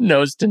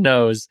nose to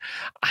nose,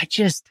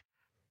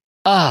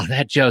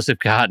 that Joseph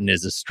Cotten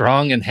is a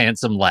strong and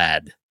handsome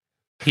lad.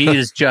 He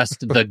is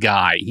just the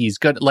guy. He's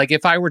good. Like,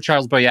 if I were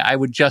Charles Boyer, I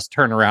would just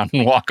turn around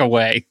and walk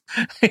away.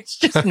 It's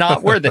just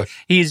not worth it.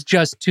 He's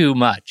just too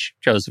much,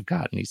 Joseph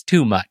Cotten. He's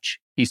too much.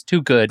 He's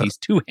too good. He's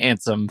too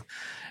handsome.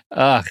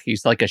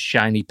 He's like a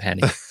shiny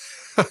penny.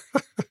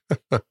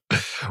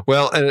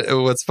 Well,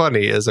 and what's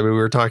funny is, we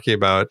were talking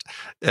about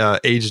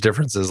age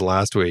differences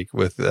last week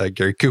with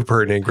Gary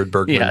Cooper and Ingrid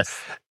Bergman. Yes.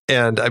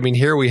 And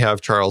here we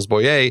have Charles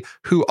Boyer,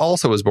 who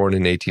also was born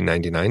in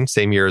 1899,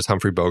 same year as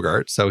Humphrey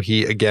Bogart. So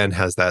he, again,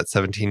 has that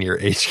 17-year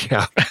age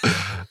gap.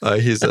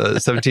 He's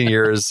 17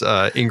 years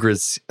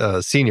Ingrid's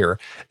senior.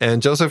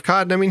 And Joseph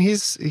Cotten,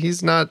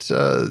 he's not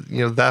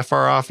that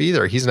far off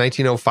either. He's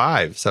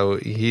 1905, so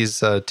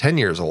he's 10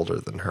 years older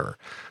than her.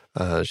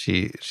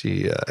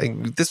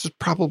 This was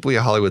probably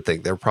a Hollywood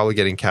thing. They're probably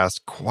getting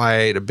cast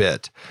quite a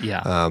bit.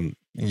 Yeah.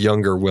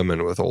 Younger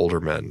women with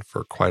older men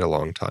for quite a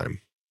long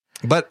time.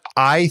 But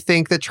I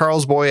think that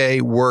Charles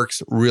Boyer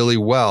works really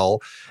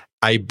well.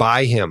 I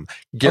buy him.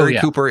 Gary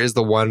Cooper is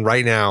the one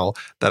right now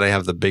that I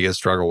have the biggest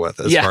struggle with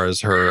as far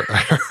as her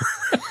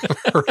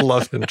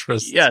love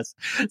interest. Yes.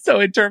 So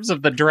in terms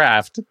of the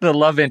draft, the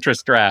love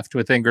interest draft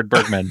with Ingrid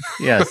Bergman,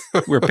 yes,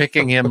 we're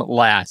picking him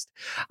last.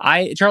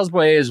 Charles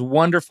Boyer is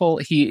wonderful.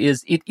 He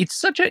is. It's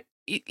such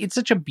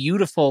a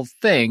beautiful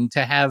thing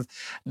to have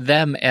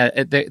them.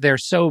 They're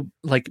so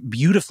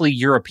beautifully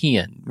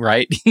European,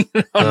 right?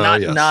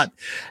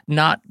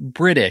 Not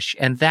British,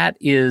 and that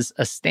is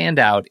a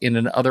standout in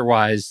an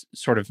otherwise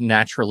sort of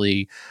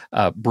naturally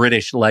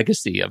British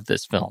legacy of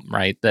this film,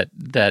 right?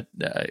 That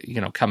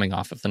coming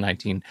off of the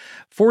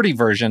 1940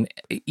 version,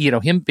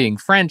 him being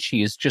French,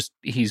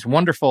 he's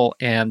wonderful,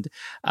 and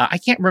I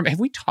can't remember. Have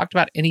we talked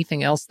about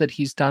anything else that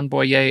he's done,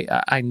 Boyer?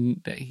 I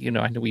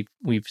know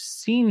we've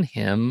seen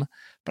him.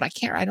 But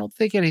I don't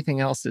think anything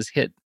else has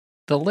hit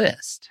the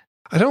list.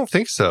 I don't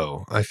think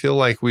so. I feel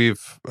like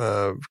we've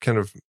kind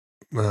of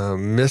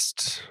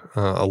missed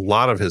a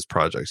lot of his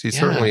projects. He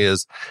certainly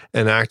is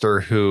an actor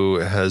who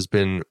has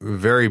been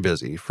very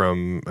busy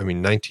from,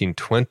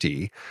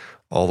 1920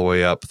 all the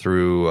way up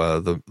through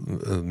the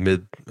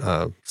mid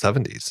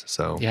 70s.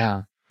 So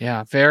yeah,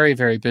 very,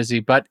 very busy.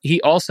 But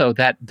he also,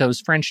 those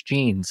French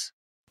genes,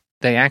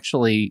 they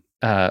actually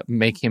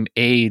make him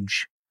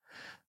age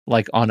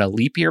on a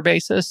leap year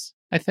basis,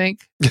 I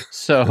think.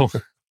 So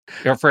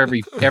for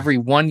every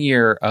 1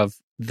 year of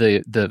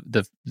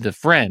the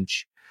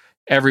French,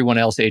 everyone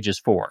else ages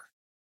 4.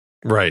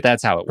 Right.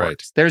 That's how it works.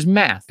 Right. There's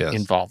math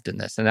involved in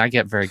this, and I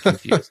get very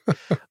confused.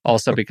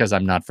 Also because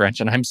I'm not French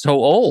and I'm so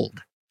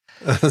old.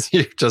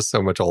 You're just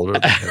so much older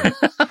than him.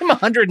 I'm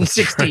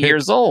 160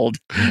 years old.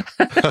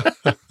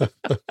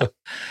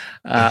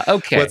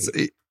 Okay.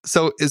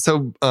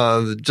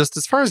 Just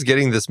as far as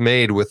getting this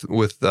made with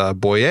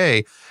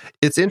Boyer,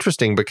 it's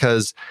interesting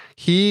because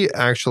he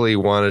actually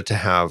wanted to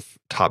have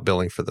top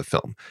billing for the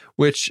film,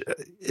 which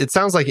it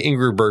sounds like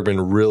Ingrid Bergman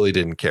really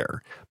didn't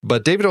care.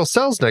 But David O.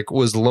 Selznick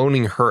was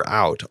loaning her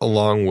out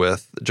along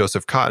with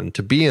Joseph Cotten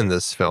to be in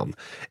this film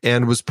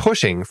and was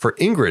pushing for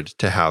Ingrid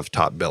to have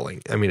top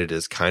billing. I mean, it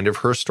is kind of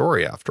her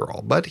story after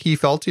all, but he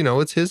felt,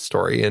 it's his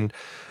story. And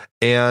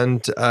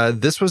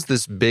this was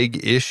this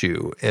big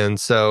issue. And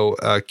so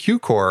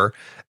Q-Corps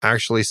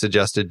actually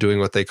suggested doing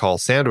what they call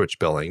sandwich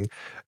billing.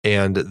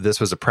 And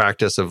this was a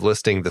practice of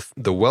listing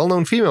the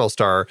well-known female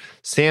star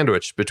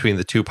sandwiched between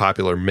the two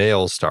popular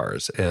male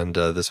stars. And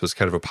this was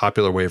kind of a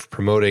popular way of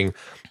promoting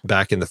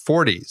back in the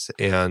 40s.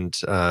 And,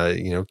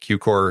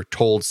 Q-Corps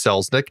told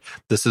Selznick,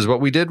 this is what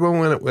we did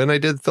when I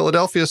did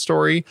Philadelphia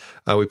Story.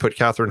 We put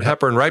Katharine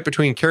Hepburn right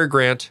between Cary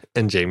Grant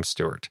and James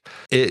Stewart.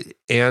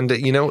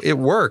 It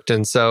worked.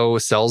 And so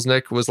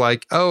Selznick was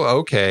like, oh,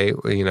 okay,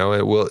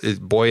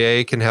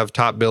 Boyer can have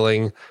top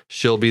billing.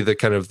 She'll be the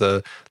kind of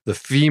the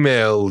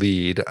female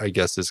lead, I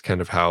guess, is kind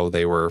of how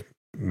they were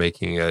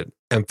making an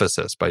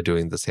emphasis by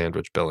doing the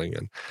sandwich billing.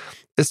 And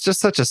it's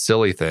just such a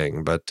silly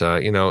thing, but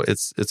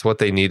it's what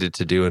they needed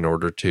to do in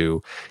order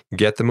to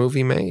get the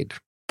movie made.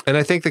 And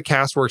I think the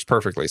cast works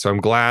perfectly. So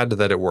I'm glad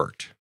that it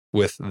worked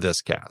with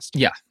this cast.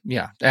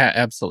 Yeah,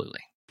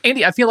 absolutely.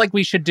 Andy, I feel like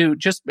we should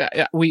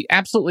we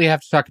absolutely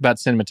have to talk about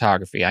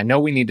cinematography. I know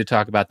we need to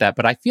talk about that,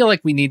 but I feel like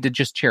we need to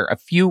just share a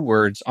few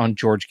words on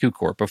George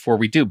Cukor before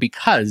we do,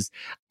 because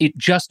it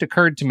just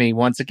occurred to me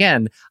once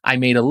again, I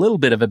made a little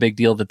bit of a big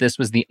deal that this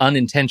was the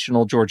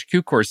unintentional George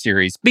Cukor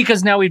series,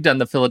 because now we've done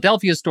the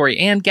Philadelphia Story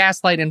and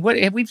Gaslight, and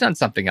we've done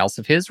something else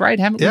of his, right?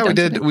 Haven't we? Yeah, we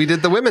did. We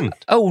did The Women.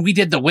 Oh, we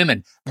did The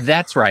Women.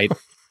 That's right.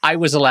 I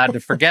was allowed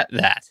to forget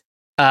that.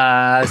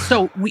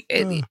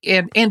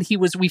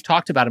 We've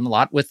talked about him a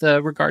lot with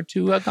regard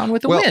to Gone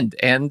with the Wind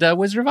and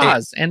Wizard of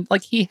Oz, and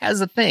he has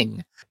a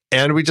thing.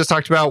 And we just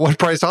talked about What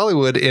Price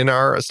Hollywood in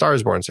our A Star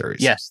is Born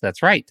series. Yes,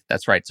 that's right.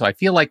 That's right. So I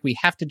feel like we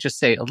have to just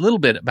say a little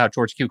bit about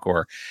George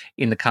Cukor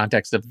in the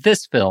context of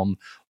this film.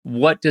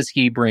 What does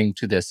he bring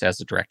to this as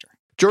a director?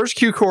 George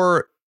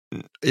Cukor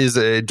is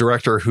a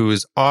director who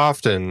is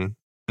often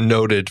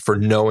noted for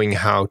knowing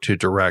how to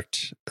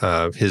direct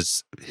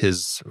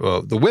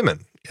the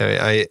women.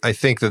 I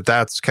think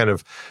that's kind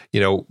of,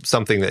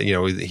 something that,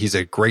 he's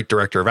a great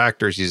director of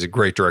actors. He's a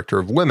great director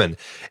of women.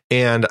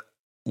 And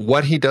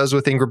what he does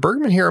with Ingrid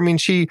Bergman here, I mean,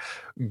 she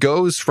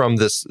goes from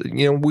this,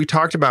 we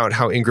talked about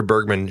how Ingrid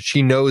Bergman,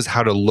 she knows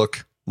how to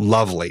look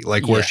lovely,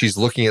 where she's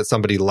looking at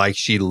somebody like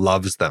she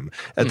loves them.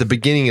 At the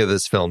beginning of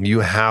this film, you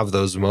have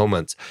those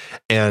moments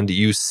and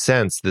you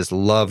sense this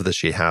love that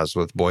she has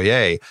with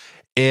Boyer.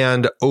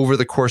 And over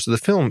the course of the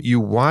film,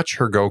 you watch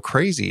her go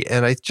crazy.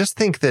 And I just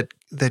think that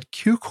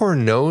Cukor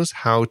knows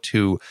how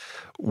to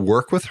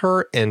work with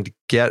her and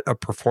get a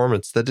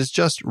performance that is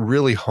just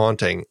really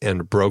haunting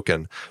and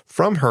broken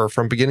from her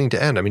from beginning to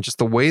end. I mean, just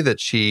the way that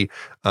she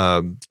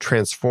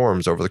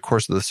transforms over the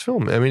course of this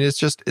film. I mean,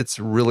 it's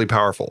really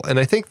powerful. And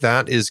I think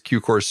that is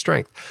Cukor's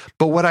strength.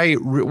 But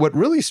what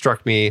really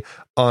struck me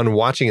on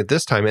watching it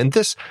this time, and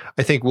this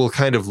I think will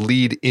kind of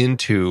lead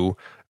into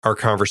our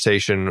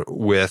conversation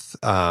with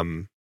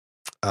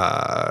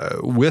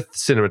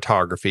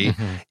cinematography,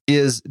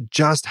 is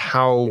just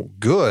how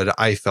good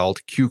I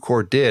felt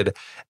Cukor did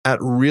at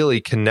really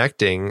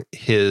connecting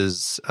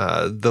his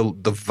the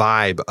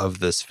vibe of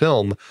this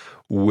film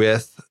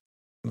with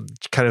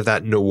kind of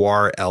that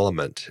noir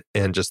element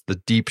and just the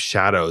deep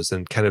shadows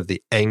and kind of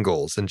the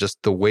angles and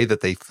just the way that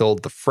they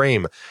filled the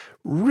frame.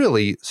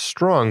 Really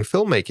strong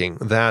filmmaking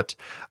that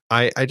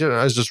I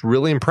was just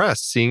really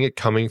impressed seeing it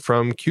coming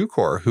from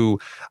Cukor, who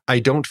I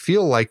don't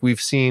feel like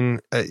we've seen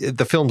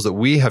the films that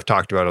we have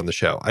talked about on the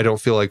show. I don't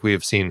feel like we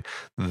have seen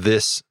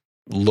this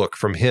look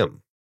from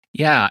him.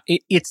 Yeah,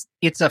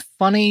 it's a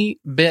funny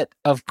bit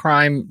of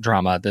crime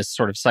drama, this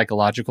sort of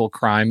psychological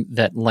crime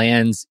that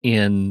lands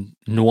in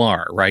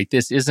noir, right?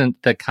 This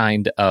isn't the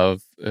kind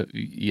of,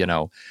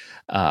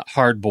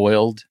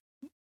 hard-boiled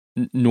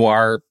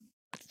noir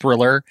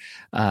thriller.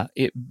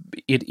 It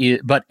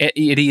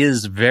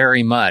is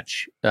very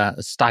much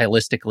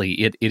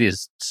stylistically. It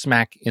is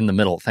smack in the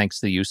middle, thanks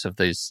to the use of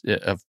these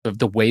of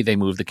the way they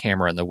move the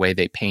camera and the way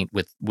they paint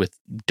with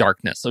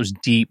darkness. Those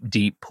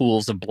deep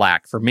pools of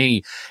black. For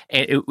me,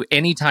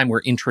 anytime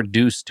we're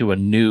introduced to a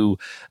new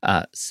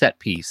set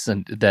piece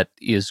and that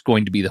is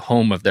going to be the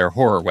home of their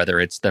horror, whether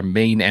it's the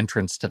main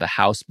entrance to the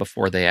house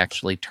before they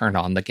actually turn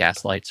on the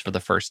gas lights for the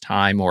first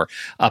time, or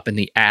up in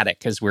the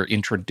attic as we're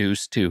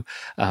introduced to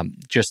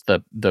just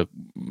the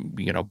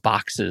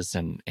boxes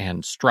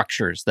and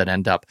structures that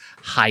end up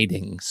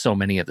hiding so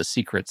many of the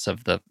secrets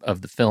of the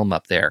film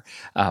up there.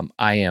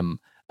 I am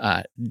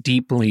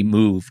deeply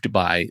moved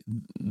by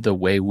the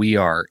way we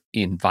are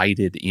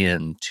invited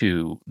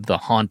into the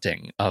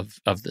haunting of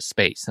the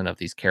space and of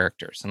these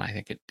characters, and I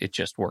think it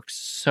just works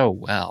so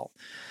well.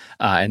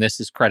 And this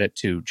is credit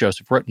to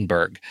Joseph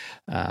Rottenberg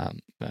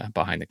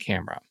behind the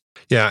camera.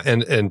 Yeah,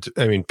 and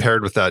I mean,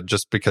 paired with that,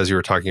 just because you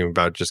were talking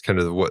about just kind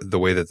of the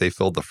way that they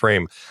filled the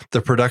frame,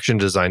 the production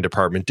design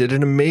department did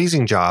an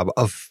amazing job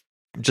of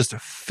just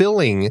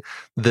filling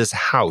this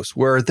house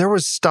where there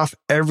was stuff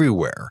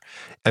everywhere.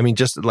 I mean,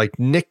 just like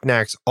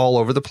knickknacks all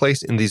over the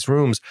place in these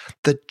rooms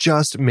that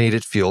just made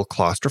it feel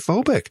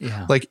claustrophobic.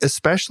 Yeah. Like,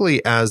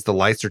 especially as the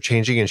lights are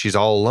changing and she's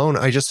all alone,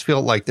 I just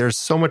feel like there's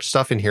so much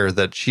stuff in here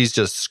that she's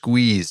just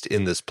squeezed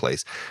in this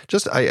place.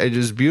 It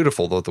is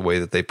beautiful, though, the way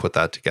that they put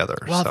that together.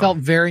 Well, it felt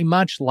very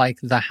much like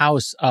the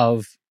house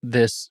of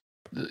this,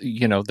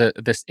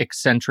 this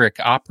eccentric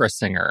opera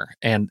singer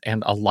and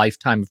a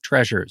lifetime of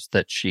treasures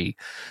that she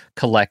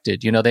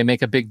collected. They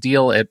make a big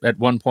deal at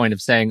one point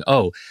of saying,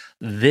 oh,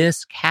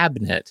 this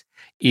cabinet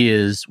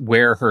is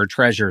where her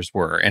treasures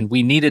were. And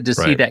we needed to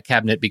see that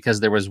cabinet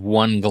because there was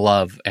one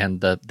glove and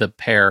the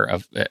pair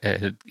of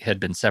had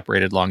been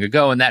separated long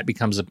ago. And that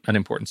becomes an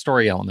important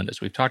story element,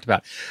 as we've talked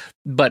about.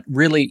 But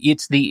really,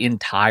 it's the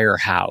entire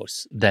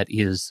house that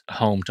is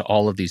home to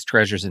all of these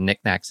treasures and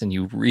knickknacks. And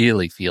you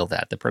really feel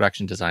that. The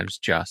production design is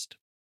just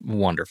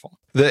wonderful.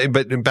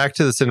 But back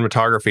to the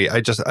cinematography,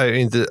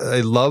 I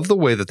love the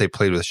way that they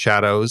played with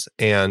shadows,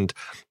 and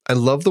I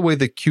love the way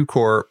that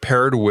Q-Core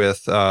paired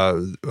with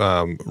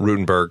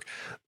Rudenberg,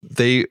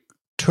 they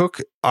took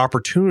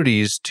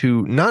opportunities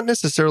to not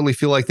necessarily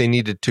feel like they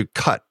needed to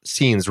cut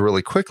scenes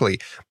really quickly,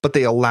 but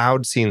they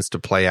allowed scenes to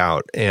play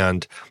out.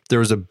 And there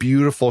was a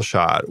beautiful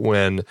shot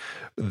when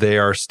they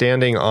are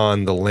standing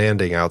on the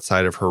landing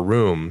outside of her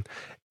room,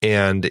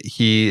 and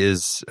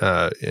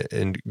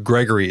and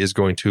Gregory is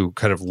going to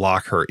kind of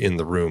lock her in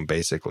the room,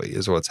 basically,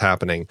 is what's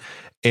happening.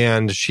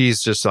 And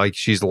she's just like,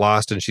 she's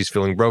lost and she's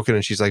feeling broken.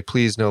 And she's like,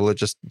 please, no, I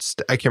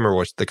can't remember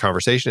what the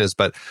conversation is,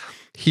 but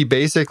he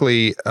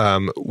basically,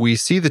 we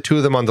see the two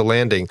of them on the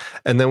landing,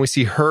 and then we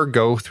see her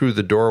go through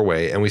the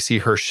doorway, and we see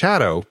her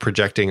shadow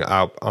projecting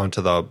out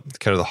onto the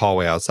kind of the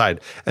hallway outside.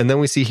 And then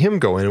we see him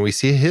go in, and we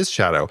see his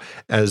shadow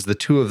as the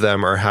two of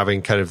them are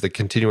having kind of the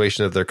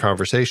continuation of their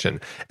conversation.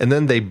 And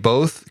then they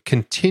both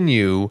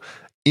continue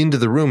into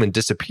the room and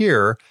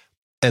disappear.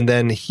 And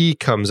then he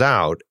comes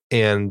out,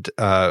 and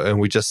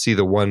we just see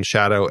the one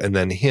shadow and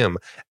then him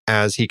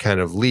as he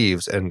kind of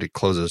leaves and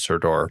closes her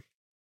door.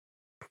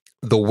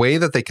 The way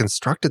that they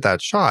constructed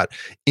that shot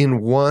in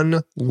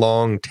one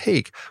long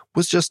take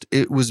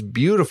it was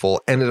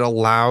beautiful, and it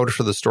allowed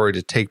for the story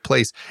to take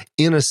place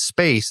in a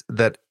space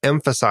that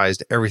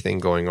emphasized everything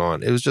going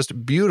on. It was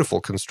just beautiful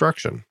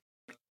construction.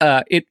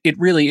 It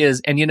really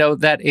is. And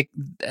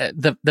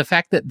the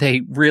fact that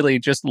they really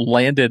just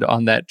landed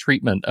on that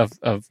treatment of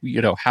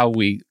how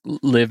we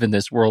live in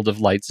this world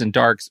of lights and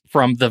darks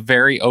from the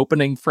very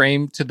opening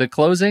frame to the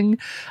closing,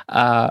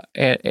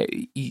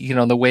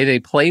 the way they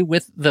play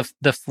with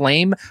the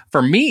flame.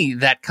 For me,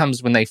 that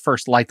comes when they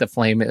first light the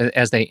flame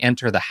as they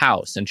enter the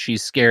house, and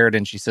she's scared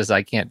and she says,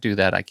 I can't do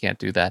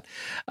that.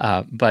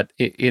 But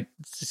it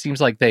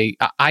seems like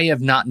I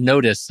have not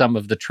noticed some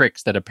of the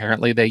tricks that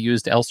apparently they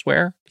used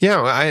elsewhere.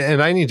 Yeah,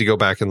 I need to go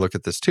back and look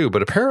at this too.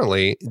 But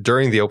apparently,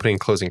 during the opening and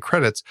closing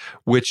credits,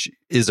 which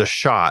is a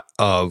shot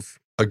of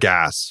a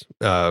gas,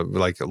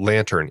 like a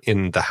lantern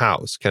in the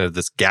house, kind of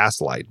this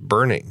gaslight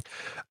burning.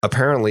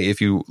 Apparently,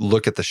 if you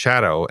look at the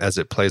shadow as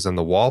it plays on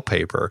the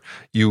wallpaper,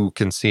 you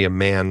can see a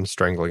man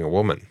strangling a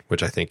woman,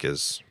 which I think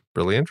is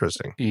really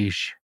interesting.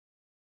 Eesh.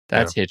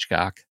 That's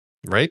Hitchcock.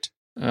 Right?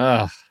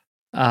 Ugh.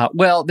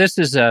 Well, this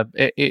is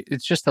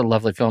it's just a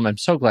lovely film. I'm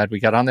so glad we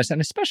got on this,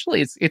 and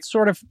especially it's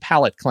sort of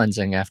palate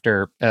cleansing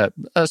after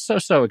a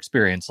so-so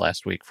experience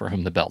last week for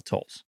Whom the Bell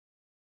Tolls.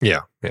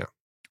 Yeah.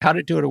 How'd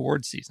it do at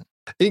awards season?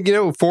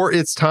 For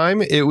its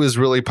time, it was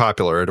really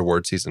popular at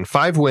award season.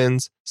 5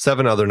 wins,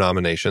 7 other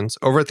nominations.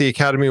 Over at the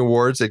Academy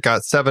Awards, it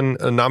got 7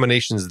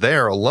 nominations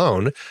there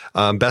alone.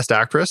 Best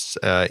Actress,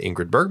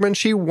 Ingrid Bergman,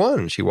 she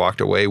won. She walked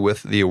away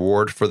with the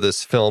award for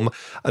this film.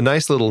 A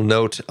nice little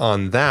note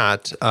on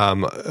that.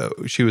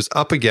 She was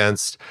up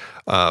against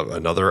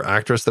another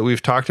actress that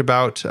we've talked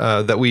about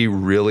that we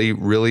really,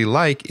 really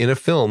like in a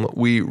film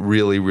we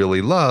really,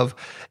 really love.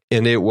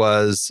 And it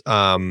was...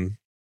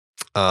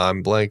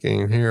 I'm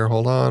blanking here.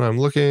 Hold on. I'm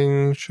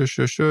looking.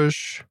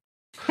 Shush.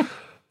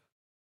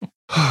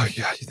 Oh,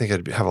 yeah. You think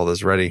I'd have all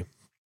this ready?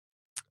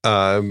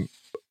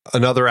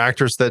 Another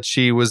actress that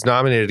she was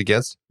nominated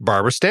against,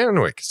 Barbara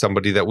Stanwyck,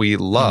 somebody that we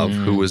love,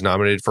 who was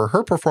nominated for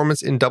her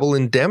performance in Double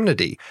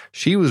Indemnity.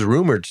 She was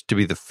rumored to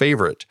be the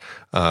favorite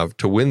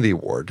to win the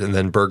award, and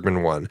then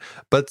Bergman won.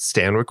 But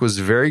Stanwyck was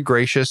very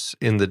gracious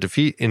in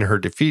her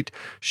defeat.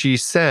 She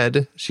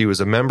said she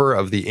was a member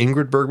of the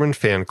Ingrid Bergman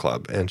fan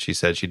club, and she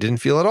said she didn't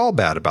feel at all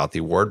bad about the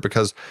award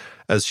because,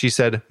 as she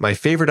said, my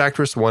favorite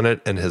actress won it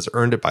and has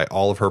earned it by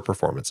all of her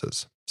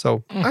performances.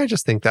 So I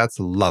just think that's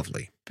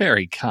lovely.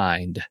 Very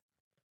kind.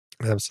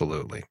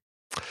 Absolutely.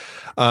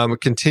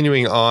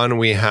 Continuing on,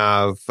 we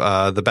have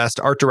the Best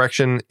Art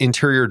Direction,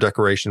 Interior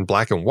Decoration,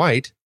 Black and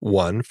White,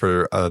 won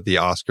for the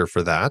Oscar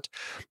for that.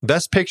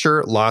 Best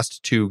Picture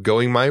lost to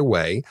Going My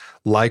Way.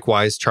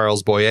 Likewise,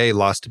 Charles Boyer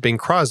lost to Bing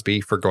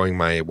Crosby for Going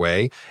My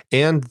Way.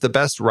 And the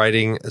Best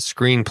Writing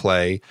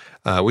Screenplay,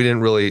 we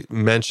didn't really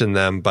mention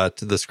them, but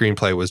the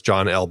screenplay was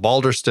John L.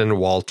 Balderston,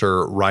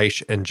 Walter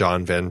Reich, and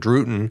John Van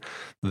Druten.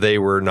 They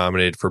were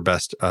nominated for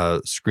Best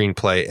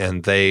Screenplay,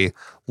 and they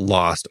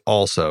lost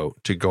also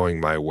to Going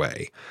My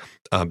Way.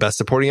 Best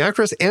Supporting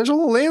Actress,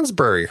 Angela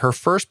Lansbury. Her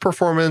first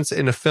performance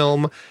in a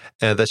film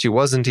that she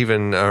wasn't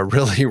even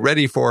really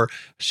ready for.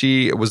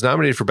 She was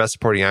nominated for Best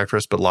Supporting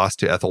Actress, but lost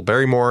to Ethel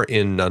Barrymore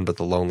in None But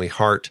the Lonely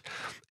Heart.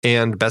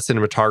 And Best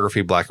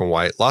Cinematography, Black and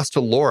White, lost to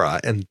Laura.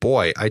 And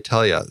boy, I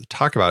tell you,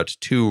 talk about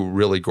two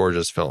really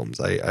gorgeous films.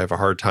 I have a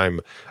hard time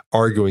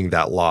arguing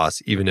that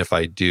loss, even if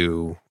I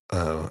do.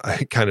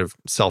 I kind of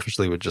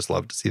selfishly would just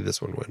love to see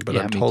this one win, but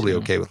I'm totally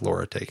okay with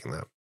Laura taking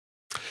that.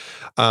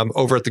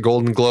 Over at the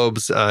Golden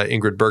Globes,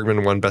 Ingrid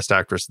Bergman won Best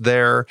Actress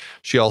there.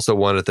 She also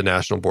won at the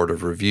National Board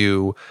of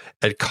Review.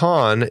 At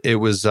Cannes, it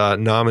was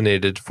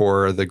nominated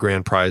for the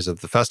grand prize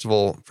of the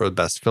festival for the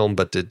best film,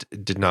 but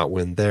did not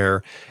win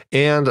there.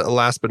 And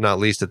last but not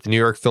least, at the New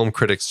York Film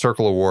Critics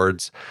Circle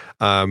Awards,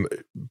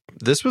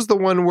 this was the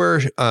one where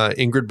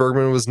Ingrid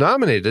Bergman was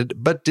nominated,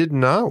 but did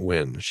not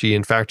win. She,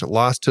 in fact,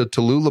 lost to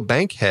Tallulah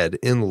Bankhead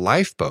in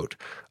Lifeboat,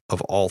 of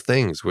all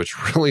things, which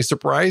really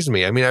surprised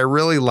me. I mean, I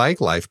really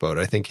like Lifeboat.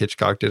 I think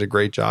Hitchcock did a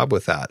great job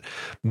with that.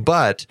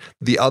 But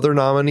the other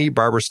nominee,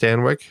 Barbara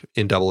Stanwyck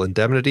in Double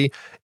Indemnity,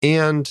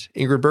 and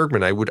Ingrid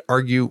Bergman, I would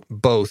argue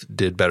both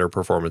did better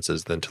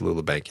performances than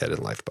Tallulah Bankhead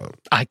in Lifeboat.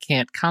 I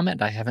can't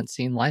comment. I haven't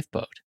seen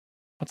Lifeboat.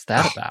 What's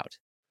that about?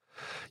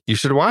 You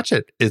should watch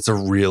it. It's a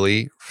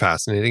really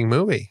fascinating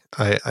movie.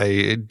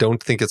 I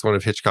don't think it's one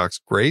of Hitchcock's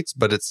greats,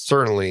 but it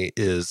certainly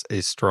is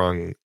a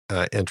strong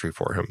entry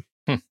for him.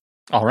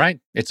 All right.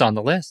 It's on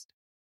the list.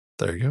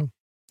 There you go.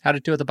 How'd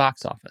it do at the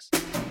box office?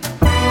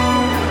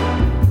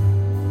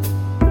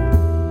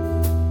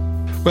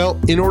 Well,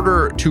 in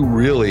order to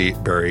really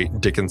bury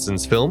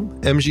Dickinson's film,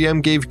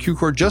 MGM gave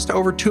Cukor just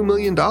over $2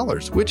 million,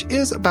 which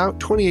is about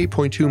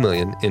 $28.2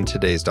 million in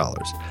today's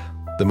dollars.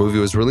 The movie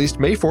was released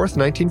May 4th,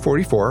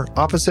 1944,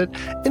 opposite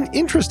an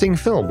interesting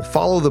film,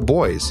 Follow the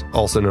Boys,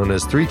 also known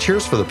as Three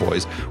Cheers for the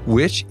Boys,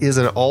 which is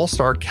an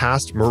all-star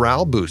cast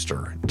morale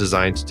booster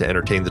designed to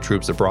entertain the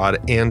troops abroad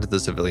and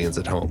the civilians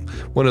at home.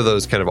 One of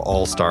those kind of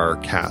all-star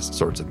cast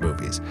sorts of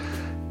movies.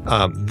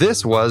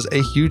 This was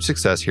a huge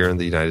success here in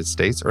the United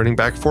States, earning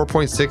back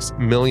 $4.6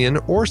 million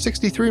or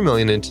 $63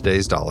 million in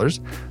today's dollars.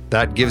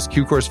 That gives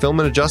Cukor's film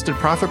an adjusted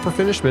profit per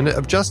finished minute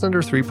of just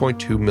under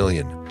 $3.2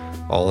 million.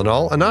 All in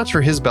all, a notch for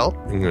his belt,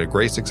 and a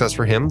great success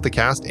for him, the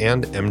cast,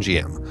 and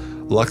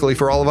MGM. Luckily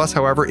for all of us,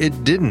 however,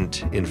 it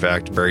didn't, in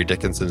fact, bury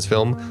Dickinson's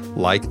film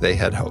like they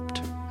had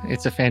hoped.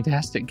 It's a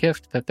fantastic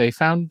gift that they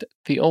found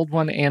the old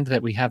one and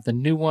that we have the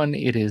new one.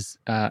 It is,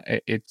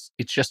 it's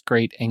just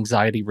great,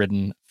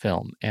 anxiety-ridden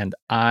film, and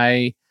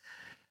I'm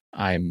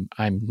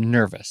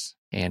nervous,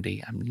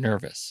 Andy. I'm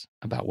nervous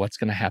about what's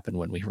going to happen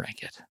when we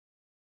rank it.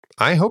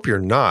 I hope you're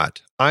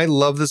not. I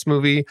love this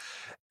movie,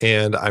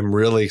 and I'm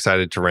really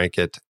excited to rank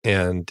it.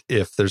 And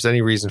if there's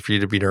any reason for you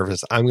to be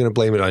nervous, I'm going to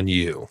blame it on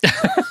you.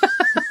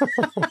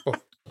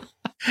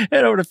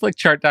 Head over to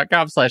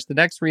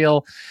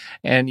flickchart.com/thenextreel,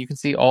 and you can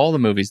see all the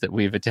movies that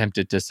we've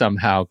attempted to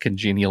somehow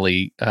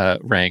congenially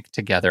rank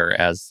together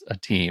as a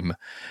team.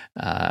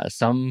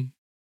 Some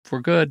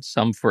for good,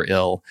 some for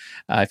ill.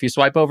 If you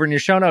swipe over in your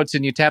show notes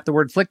and you tap the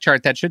word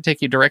Flickchart, that should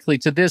take you directly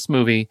to this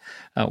movie,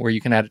 where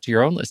you can add it to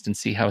your own list and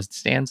see how it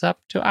stands up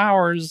to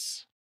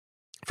ours.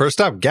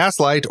 First up,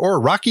 Gaslight or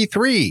Rocky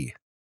 3?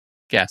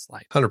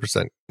 Gaslight.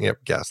 100%.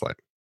 Yep, Gaslight.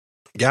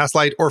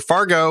 Gaslight or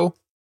Fargo?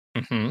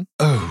 Mm-hmm.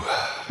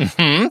 Oh.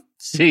 Mm-hmm.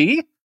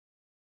 See?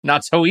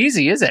 Not so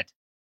easy, is it?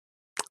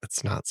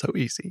 It's not so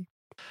easy.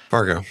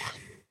 Fargo.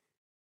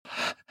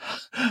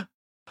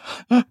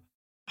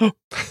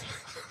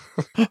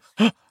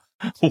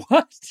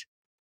 What?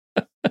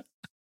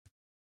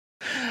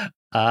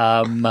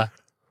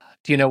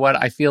 Do you know what?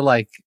 I feel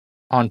like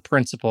on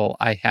principle,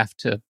 I have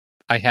to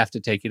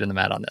take you to the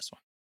mat on this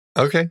one.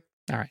 Okay.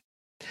 All right.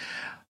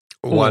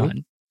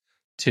 One,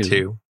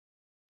 two,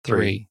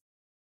 three.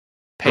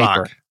 Paper.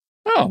 Rock.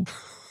 Oh,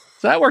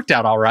 so that worked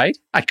out all right.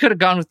 I could have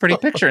gone with Pretty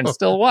Picture and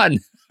still won.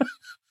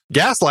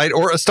 Gaslight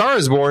or A Star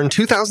is Born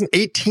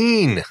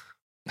 2018.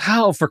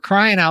 How, for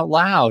crying out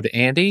loud,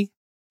 Andy?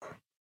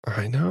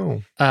 I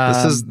know.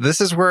 This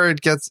is where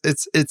it gets.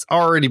 It's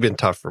already been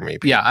tough for me.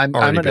 Yeah, I'm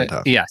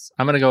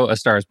gonna go A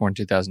Star is Born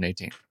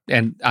 2018,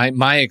 and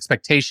my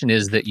expectation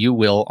is that you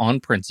will,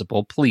 on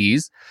principle,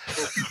 please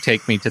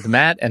take me to the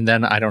mat, and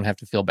then I don't have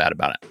to feel bad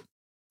about it.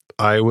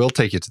 I will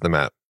take you to the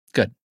mat.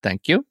 Good,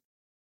 thank you.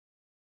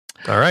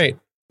 All right,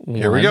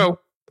 here we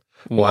go.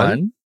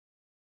 1,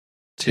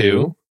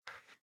 2,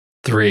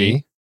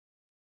 3.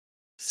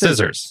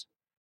 Scissors.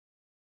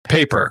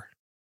 Paper.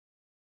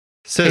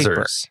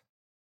 Scissors.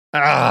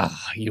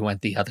 You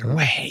went the other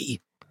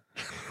way.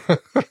 All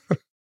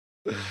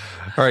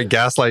right,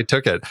 Gaslight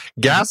took it.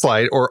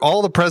 Gaslight or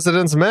All the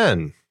President's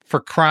Men? For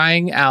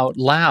crying out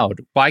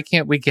loud. Why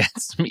can't we get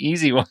some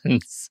easy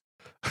ones?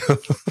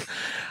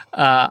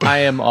 I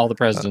am All the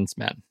President's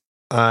Men.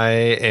 I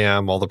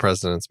am All the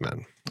President's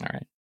Men. All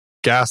right.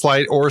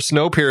 Gaslight or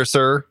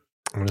Snowpiercer.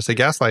 I'm going to say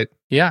Gaslight.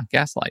 Yeah,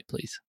 Gaslight,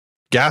 please.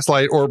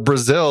 Gaslight or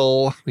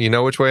Brazil. You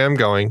know which way I'm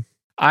going.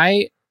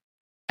 I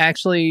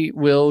actually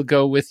will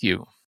go with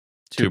you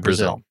to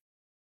Brazil.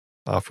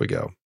 Off we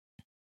go.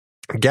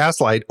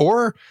 Gaslight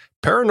or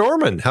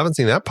Paranorman. Haven't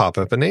seen that pop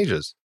up in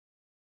ages.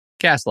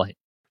 Gaslight.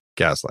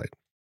 Gaslight.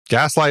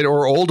 Gaslight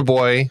or Old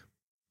Boy.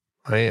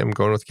 I am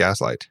going with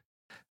Gaslight.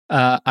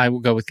 I will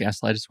go with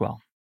Gaslight as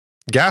well.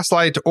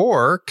 Gaslight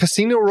or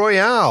Casino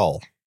Royale.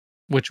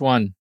 Which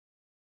one?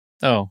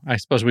 Oh, I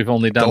suppose we've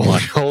only done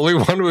one. The only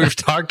one we've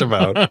talked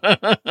about.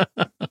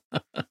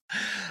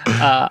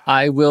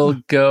 I will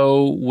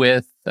go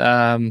with,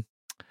 I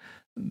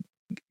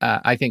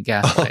think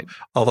Gaslight.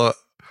 Although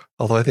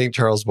I think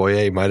Charles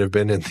Boyer might have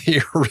been in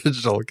the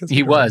original.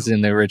 He was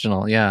in the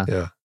original, yeah.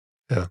 Yeah.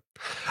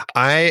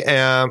 I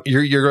am.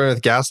 You're going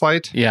with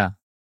Gaslight? Yeah.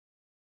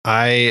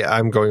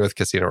 I'm going with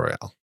Casino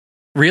Royale.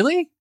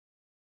 Really?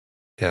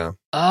 Yeah.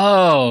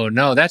 Oh,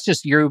 no, that's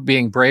just you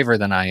being braver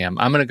than I am.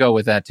 I'm going to go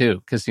with that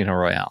too, Casino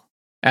Royale.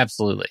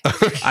 Absolutely.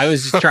 I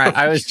was just trying.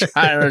 I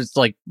was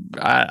like,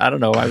 I don't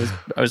know. I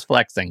was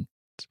flexing.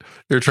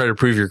 You're trying to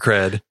prove your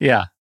cred.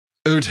 Yeah.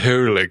 Oh,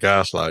 totally.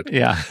 Gaslight.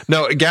 Yeah.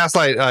 No,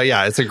 Gaslight.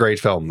 Yeah, it's a great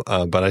film.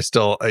 But I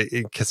still,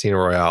 Casino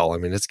Royale. I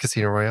mean, it's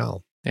Casino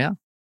Royale. Yeah.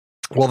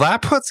 Well,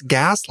 that puts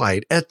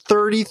Gaslight at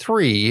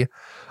 33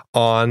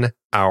 on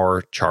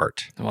our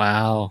chart.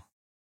 Wow.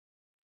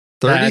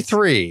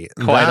 33.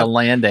 That's quite a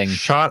landing.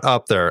 Shot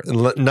up there.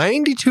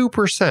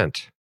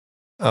 92%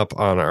 up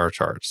on our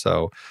chart.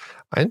 So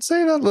I'd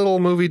say that little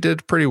movie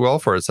did pretty well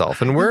for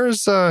itself. And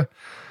where's how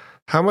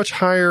much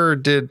higher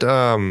did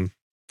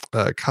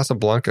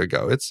Casablanca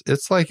go?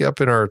 It's like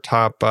up in our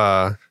top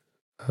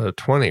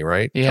 20,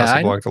 right? Yeah,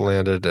 Casablanca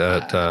landed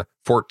at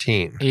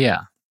 14.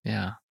 Yeah.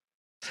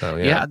 So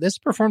yeah, this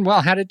performed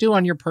well. How'd it do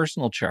on your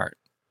personal chart?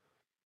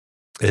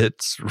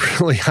 It's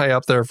really high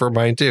up there for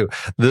mine too.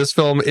 This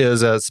film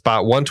is at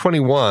spot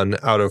 121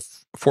 out of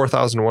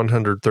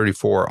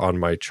 4,134 on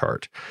my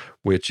chart,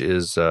 which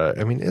is,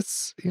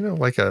 it's,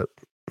 like a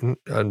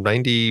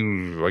 90,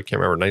 I can't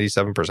remember,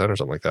 97% or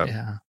something like that.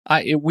 Yeah.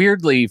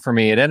 Weirdly for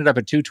me, it ended up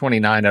at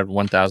 229 out of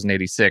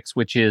 1,086,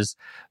 which is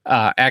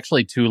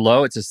actually too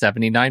low. It's a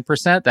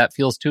 79%. That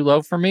feels too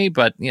low for me,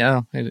 but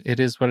it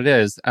is what it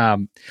is.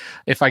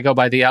 If I go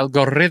by the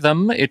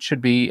algorithm, it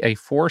should be a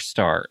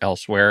 4-star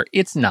elsewhere.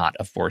 It's not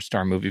a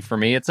 4-star movie for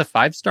me. It's a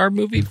 5-star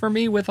movie for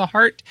me with a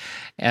heart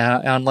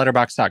on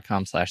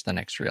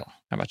letterboxd.com/thenextreel.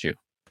 How about you?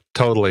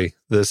 Totally.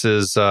 This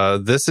is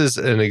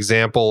an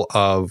example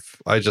of,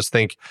 I just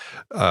think,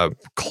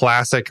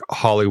 classic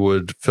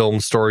Hollywood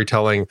film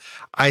storytelling.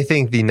 I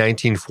think the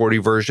 1940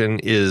 version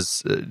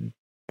is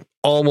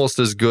almost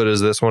as good as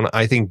this one.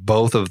 I think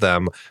both of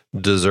them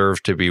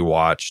deserve to be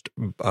watched,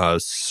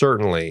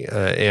 certainly.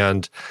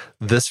 And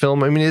this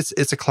film,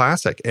 it's a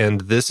classic.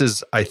 And this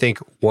is, I think,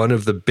 one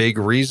of the big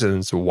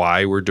reasons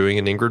why we're doing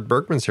an Ingrid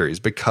Bergman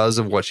series, because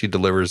of what she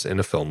delivers in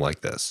a film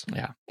like this.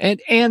 Yeah.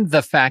 And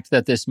the fact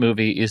that this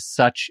movie is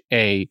such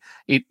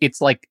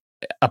it's like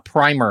a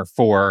primer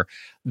for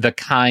the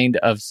kind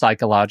of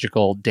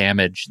psychological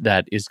damage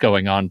that is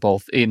going on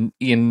both in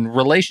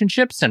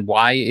relationships and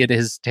why it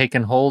has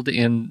taken hold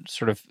in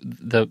sort of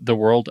the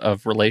world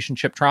of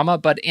relationship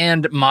trauma,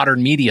 and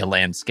modern media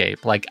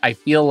landscape. Like, I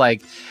feel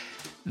like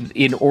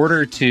in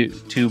order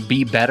to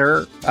be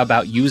better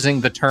about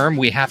using the term,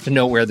 we have to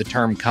know where the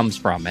term comes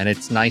from. And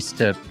it's nice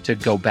to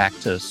go back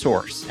to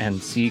source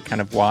and see kind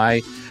of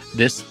why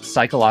this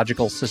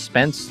psychological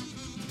suspense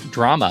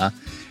drama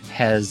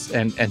has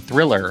and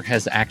thriller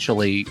has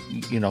actually,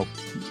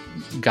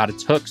 got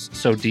its hooks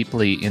so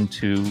deeply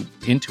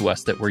into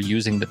us that we're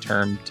using the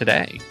term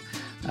today.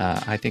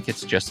 I think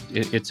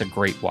it's a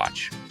great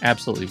watch.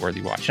 Absolutely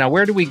worthy watch. Now,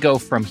 where do we go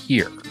from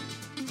here?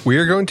 We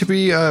are going to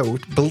be,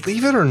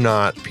 believe it or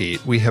not,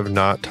 Pete, we have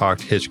not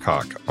talked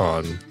Hitchcock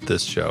on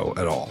this show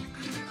at all.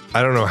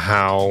 I don't know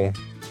how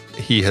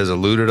he has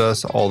eluded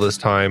us all this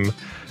time,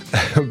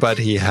 but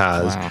he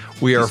has. Wow.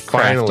 We are He's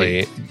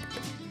crafty.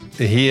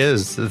 He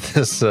is.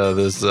 This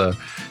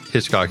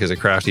Hitchcock is a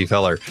crafty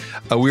feller.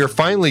 We are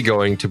finally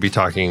going to be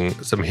talking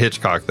some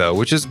Hitchcock, though,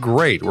 which is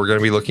great. We're going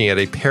to be looking at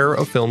a pair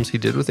of films he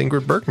did with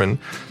Ingrid Bergman,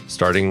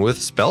 starting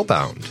with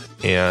Spellbound.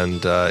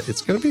 And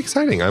it's going to be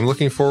exciting. I'm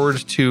looking forward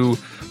to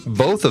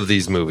both of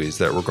these movies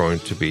that we're going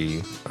to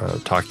be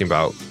talking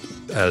about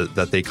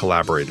that they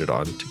collaborated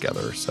on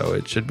together. So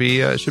it should be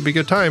a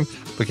good time.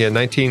 Looking at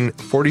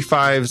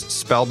 1945's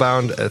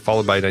Spellbound,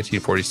 followed by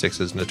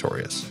 1946's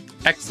Notorious.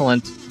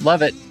 Excellent.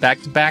 Love it.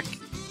 Back to back.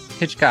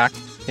 Hitchcock,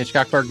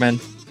 Bergman,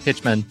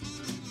 Hitchman.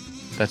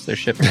 That's their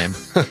ship name.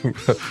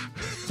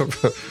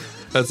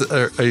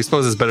 I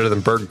suppose it's better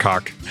than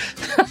Bergcock.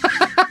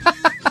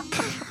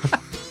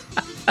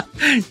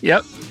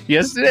 Yep.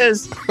 Yes, it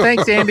is.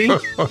 Thanks, Andy.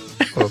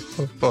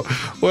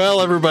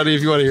 Well, everybody,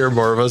 if you want to hear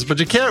more of us,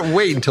 but you can't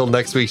wait until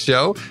next week's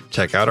show,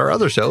 check out our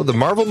other show, The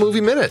Marvel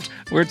Movie Minute.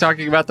 We're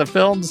talking about the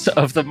films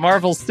of the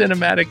Marvel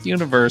Cinematic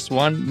Universe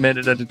 1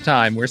 minute at a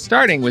time. We're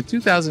starting with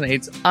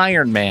 2008's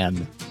Iron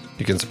Man.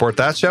 You can support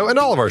that show and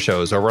all of our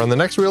shows over on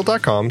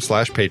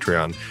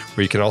thenextreel.com/Patreon,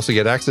 where you can also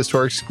get access to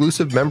our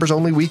exclusive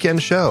members-only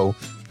weekend show,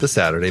 The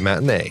Saturday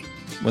Matinee.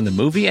 When the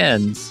movie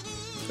ends,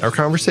 our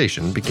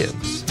conversation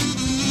begins.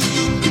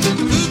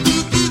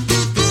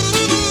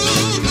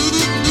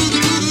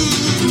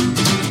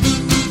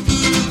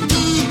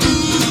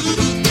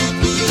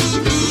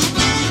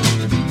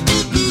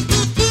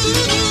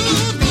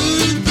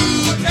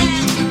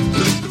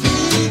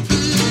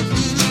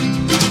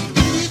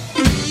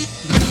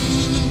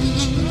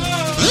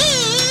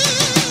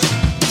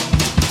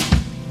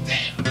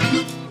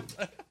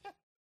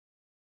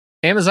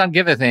 Amazon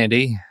giveth,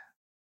 Andy.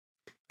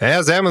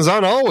 As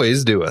Amazon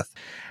always doeth.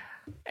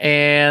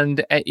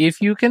 And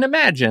if you can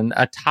imagine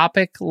a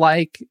topic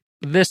like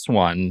this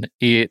one,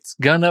 it's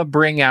gonna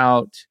bring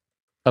out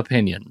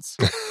opinions.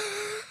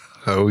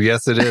 Oh,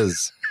 yes, it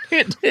is.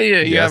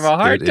 You have a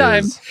hard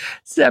time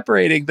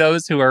separating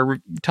those who are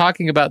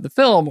talking about the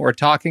film or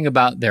talking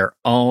about their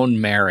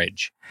own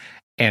marriage.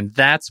 And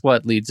that's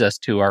what leads us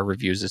to our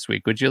reviews this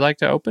week. Would you like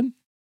to open?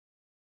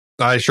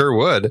 I sure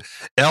would.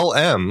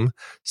 LM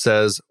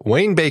says,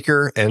 Wayne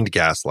Baker and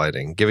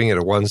gaslighting, giving it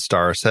a 1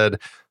 star, said,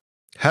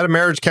 had a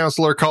marriage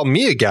counselor call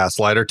me a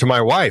gaslighter to my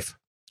wife.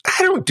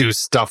 I don't do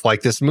stuff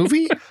like this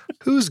movie.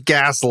 Who's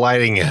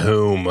gaslighting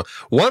whom?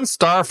 1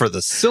 star for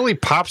the silly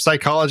pop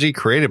psychology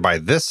created by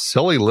this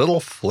silly little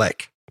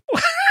flick.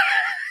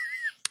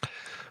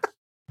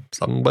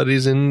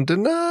 Somebody's in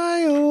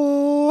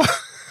denial.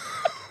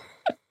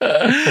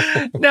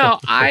 No,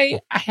 I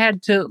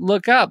had to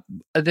look up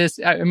this.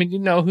 I mean, you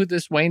know who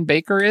this Wayne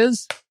Baker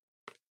is?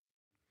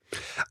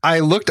 I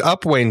looked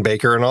up Wayne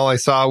Baker, and all I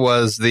saw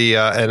was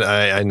and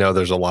I know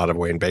there's a lot of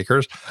Wayne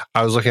Bakers.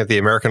 I was looking at the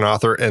American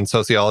author and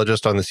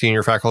sociologist on the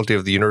senior faculty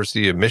of the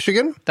University of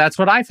Michigan. That's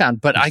what I found,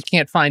 but I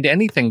can't find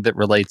anything that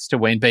relates to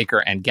Wayne Baker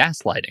and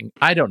gaslighting.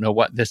 I don't know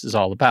what this is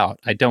all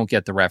about. I don't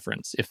get the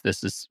reference if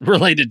this is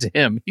related to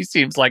him. He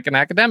seems like an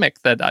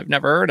academic that I've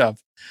never heard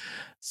of.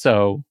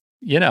 So,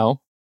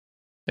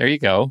 there you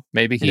go.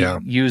 Maybe he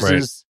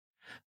uses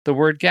the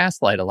word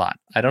gaslight a lot.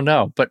 I don't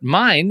know. But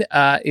mine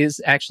is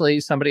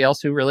actually somebody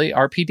else who really,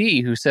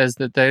 RPD, who says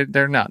that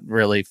they're not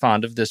really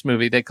fond of this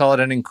movie. They call it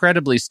an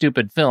incredibly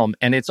stupid film,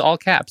 and it's all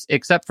caps,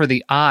 except for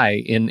the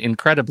I in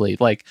incredibly,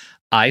 like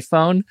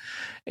iPhone.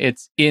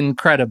 It's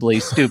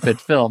incredibly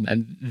stupid film,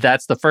 and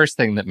that's the first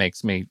thing that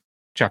makes me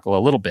chuckle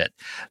a little bit.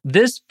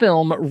 This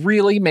film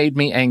really made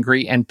me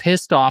angry and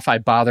pissed off I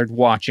bothered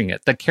watching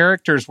it. The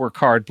characters were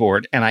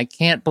cardboard, and I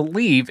can't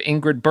believe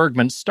Ingrid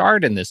Bergman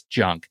starred in this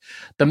junk.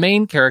 The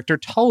main character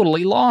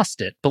totally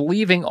lost it,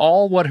 believing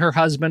all what her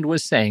husband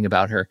was saying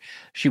about her.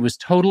 She was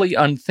totally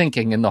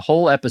unthinking in the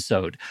whole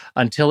episode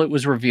until it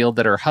was revealed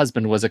that her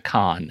husband was a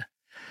con.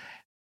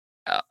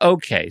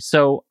 Okay,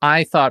 so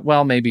I thought,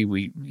 well, maybe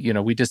we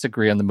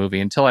disagree on the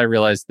movie until I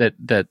realized that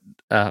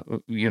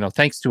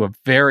thanks to a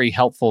very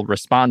helpful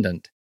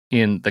respondent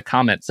in the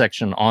comment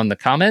section on the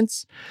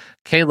comments,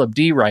 Caleb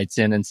D writes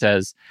in and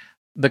says,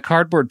 the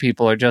cardboard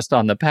people are just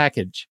on the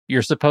package.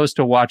 You're supposed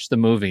to watch the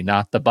movie,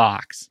 not the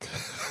box.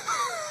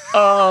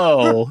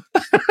 Oh,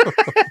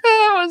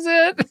 that was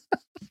it.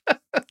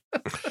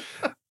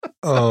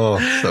 Oh,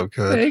 so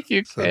good. Thank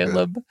you,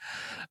 Caleb.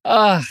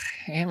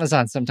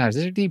 Amazon sometimes,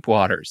 they're deep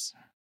waters.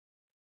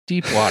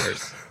 Deep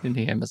waters in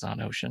the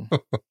Amazon Ocean.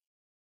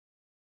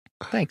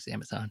 Thanks,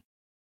 Amazon.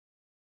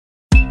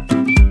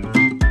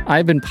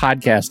 I've been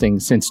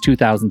podcasting since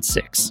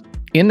 2006.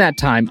 In that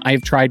time,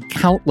 I've tried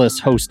countless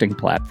hosting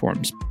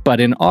platforms.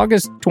 But in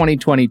August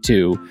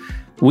 2022,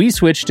 we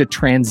switched to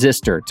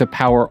Transistor to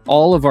power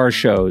all of our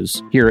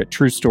shows here at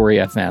True Story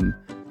FM.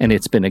 And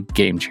it's been a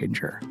game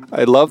changer.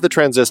 I love the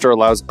Transistor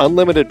allows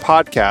unlimited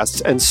podcasts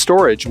and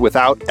storage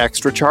without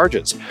extra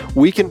charges.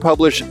 We can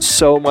publish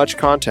so much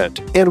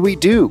content, and we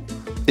do.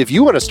 If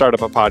you want to start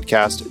up a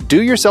podcast,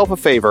 do yourself a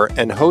favor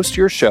and host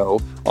your show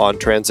on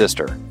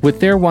Transistor. With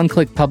their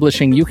one-click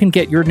publishing, you can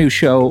get your new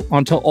show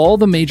onto all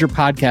the major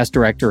podcast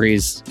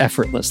directories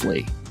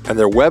effortlessly. And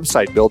their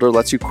website builder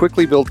lets you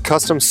quickly build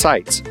custom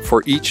sites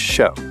for each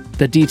show.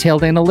 The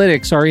detailed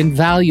analytics are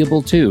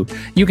invaluable, too.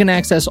 You can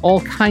access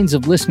all kinds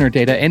of listener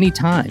data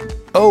anytime.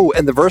 Oh,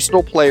 and the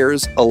versatile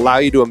players allow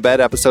you to embed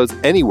episodes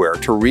anywhere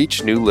to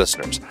reach new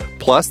listeners.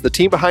 Plus, the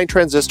team behind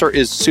Transistor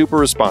is super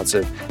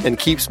responsive and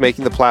keeps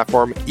making the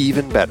platform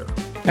even better.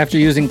 After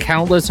using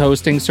countless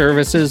hosting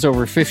services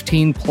over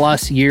 15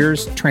 plus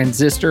years,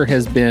 Transistor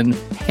has been,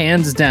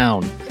 hands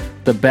down,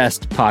 the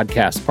best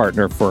podcast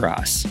partner for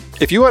us.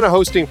 If you want a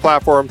hosting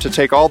platform to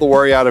take all the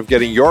worry out of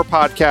getting your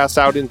podcast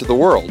out into the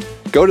world,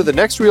 go to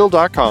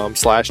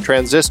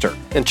thenextreel.com/transistor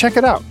and check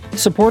it out.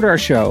 Support our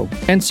show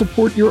and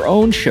support your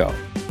own show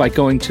by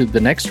going to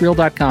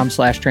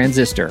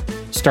thenextreel.com/transistor.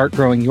 Start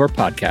growing your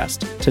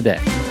podcast today.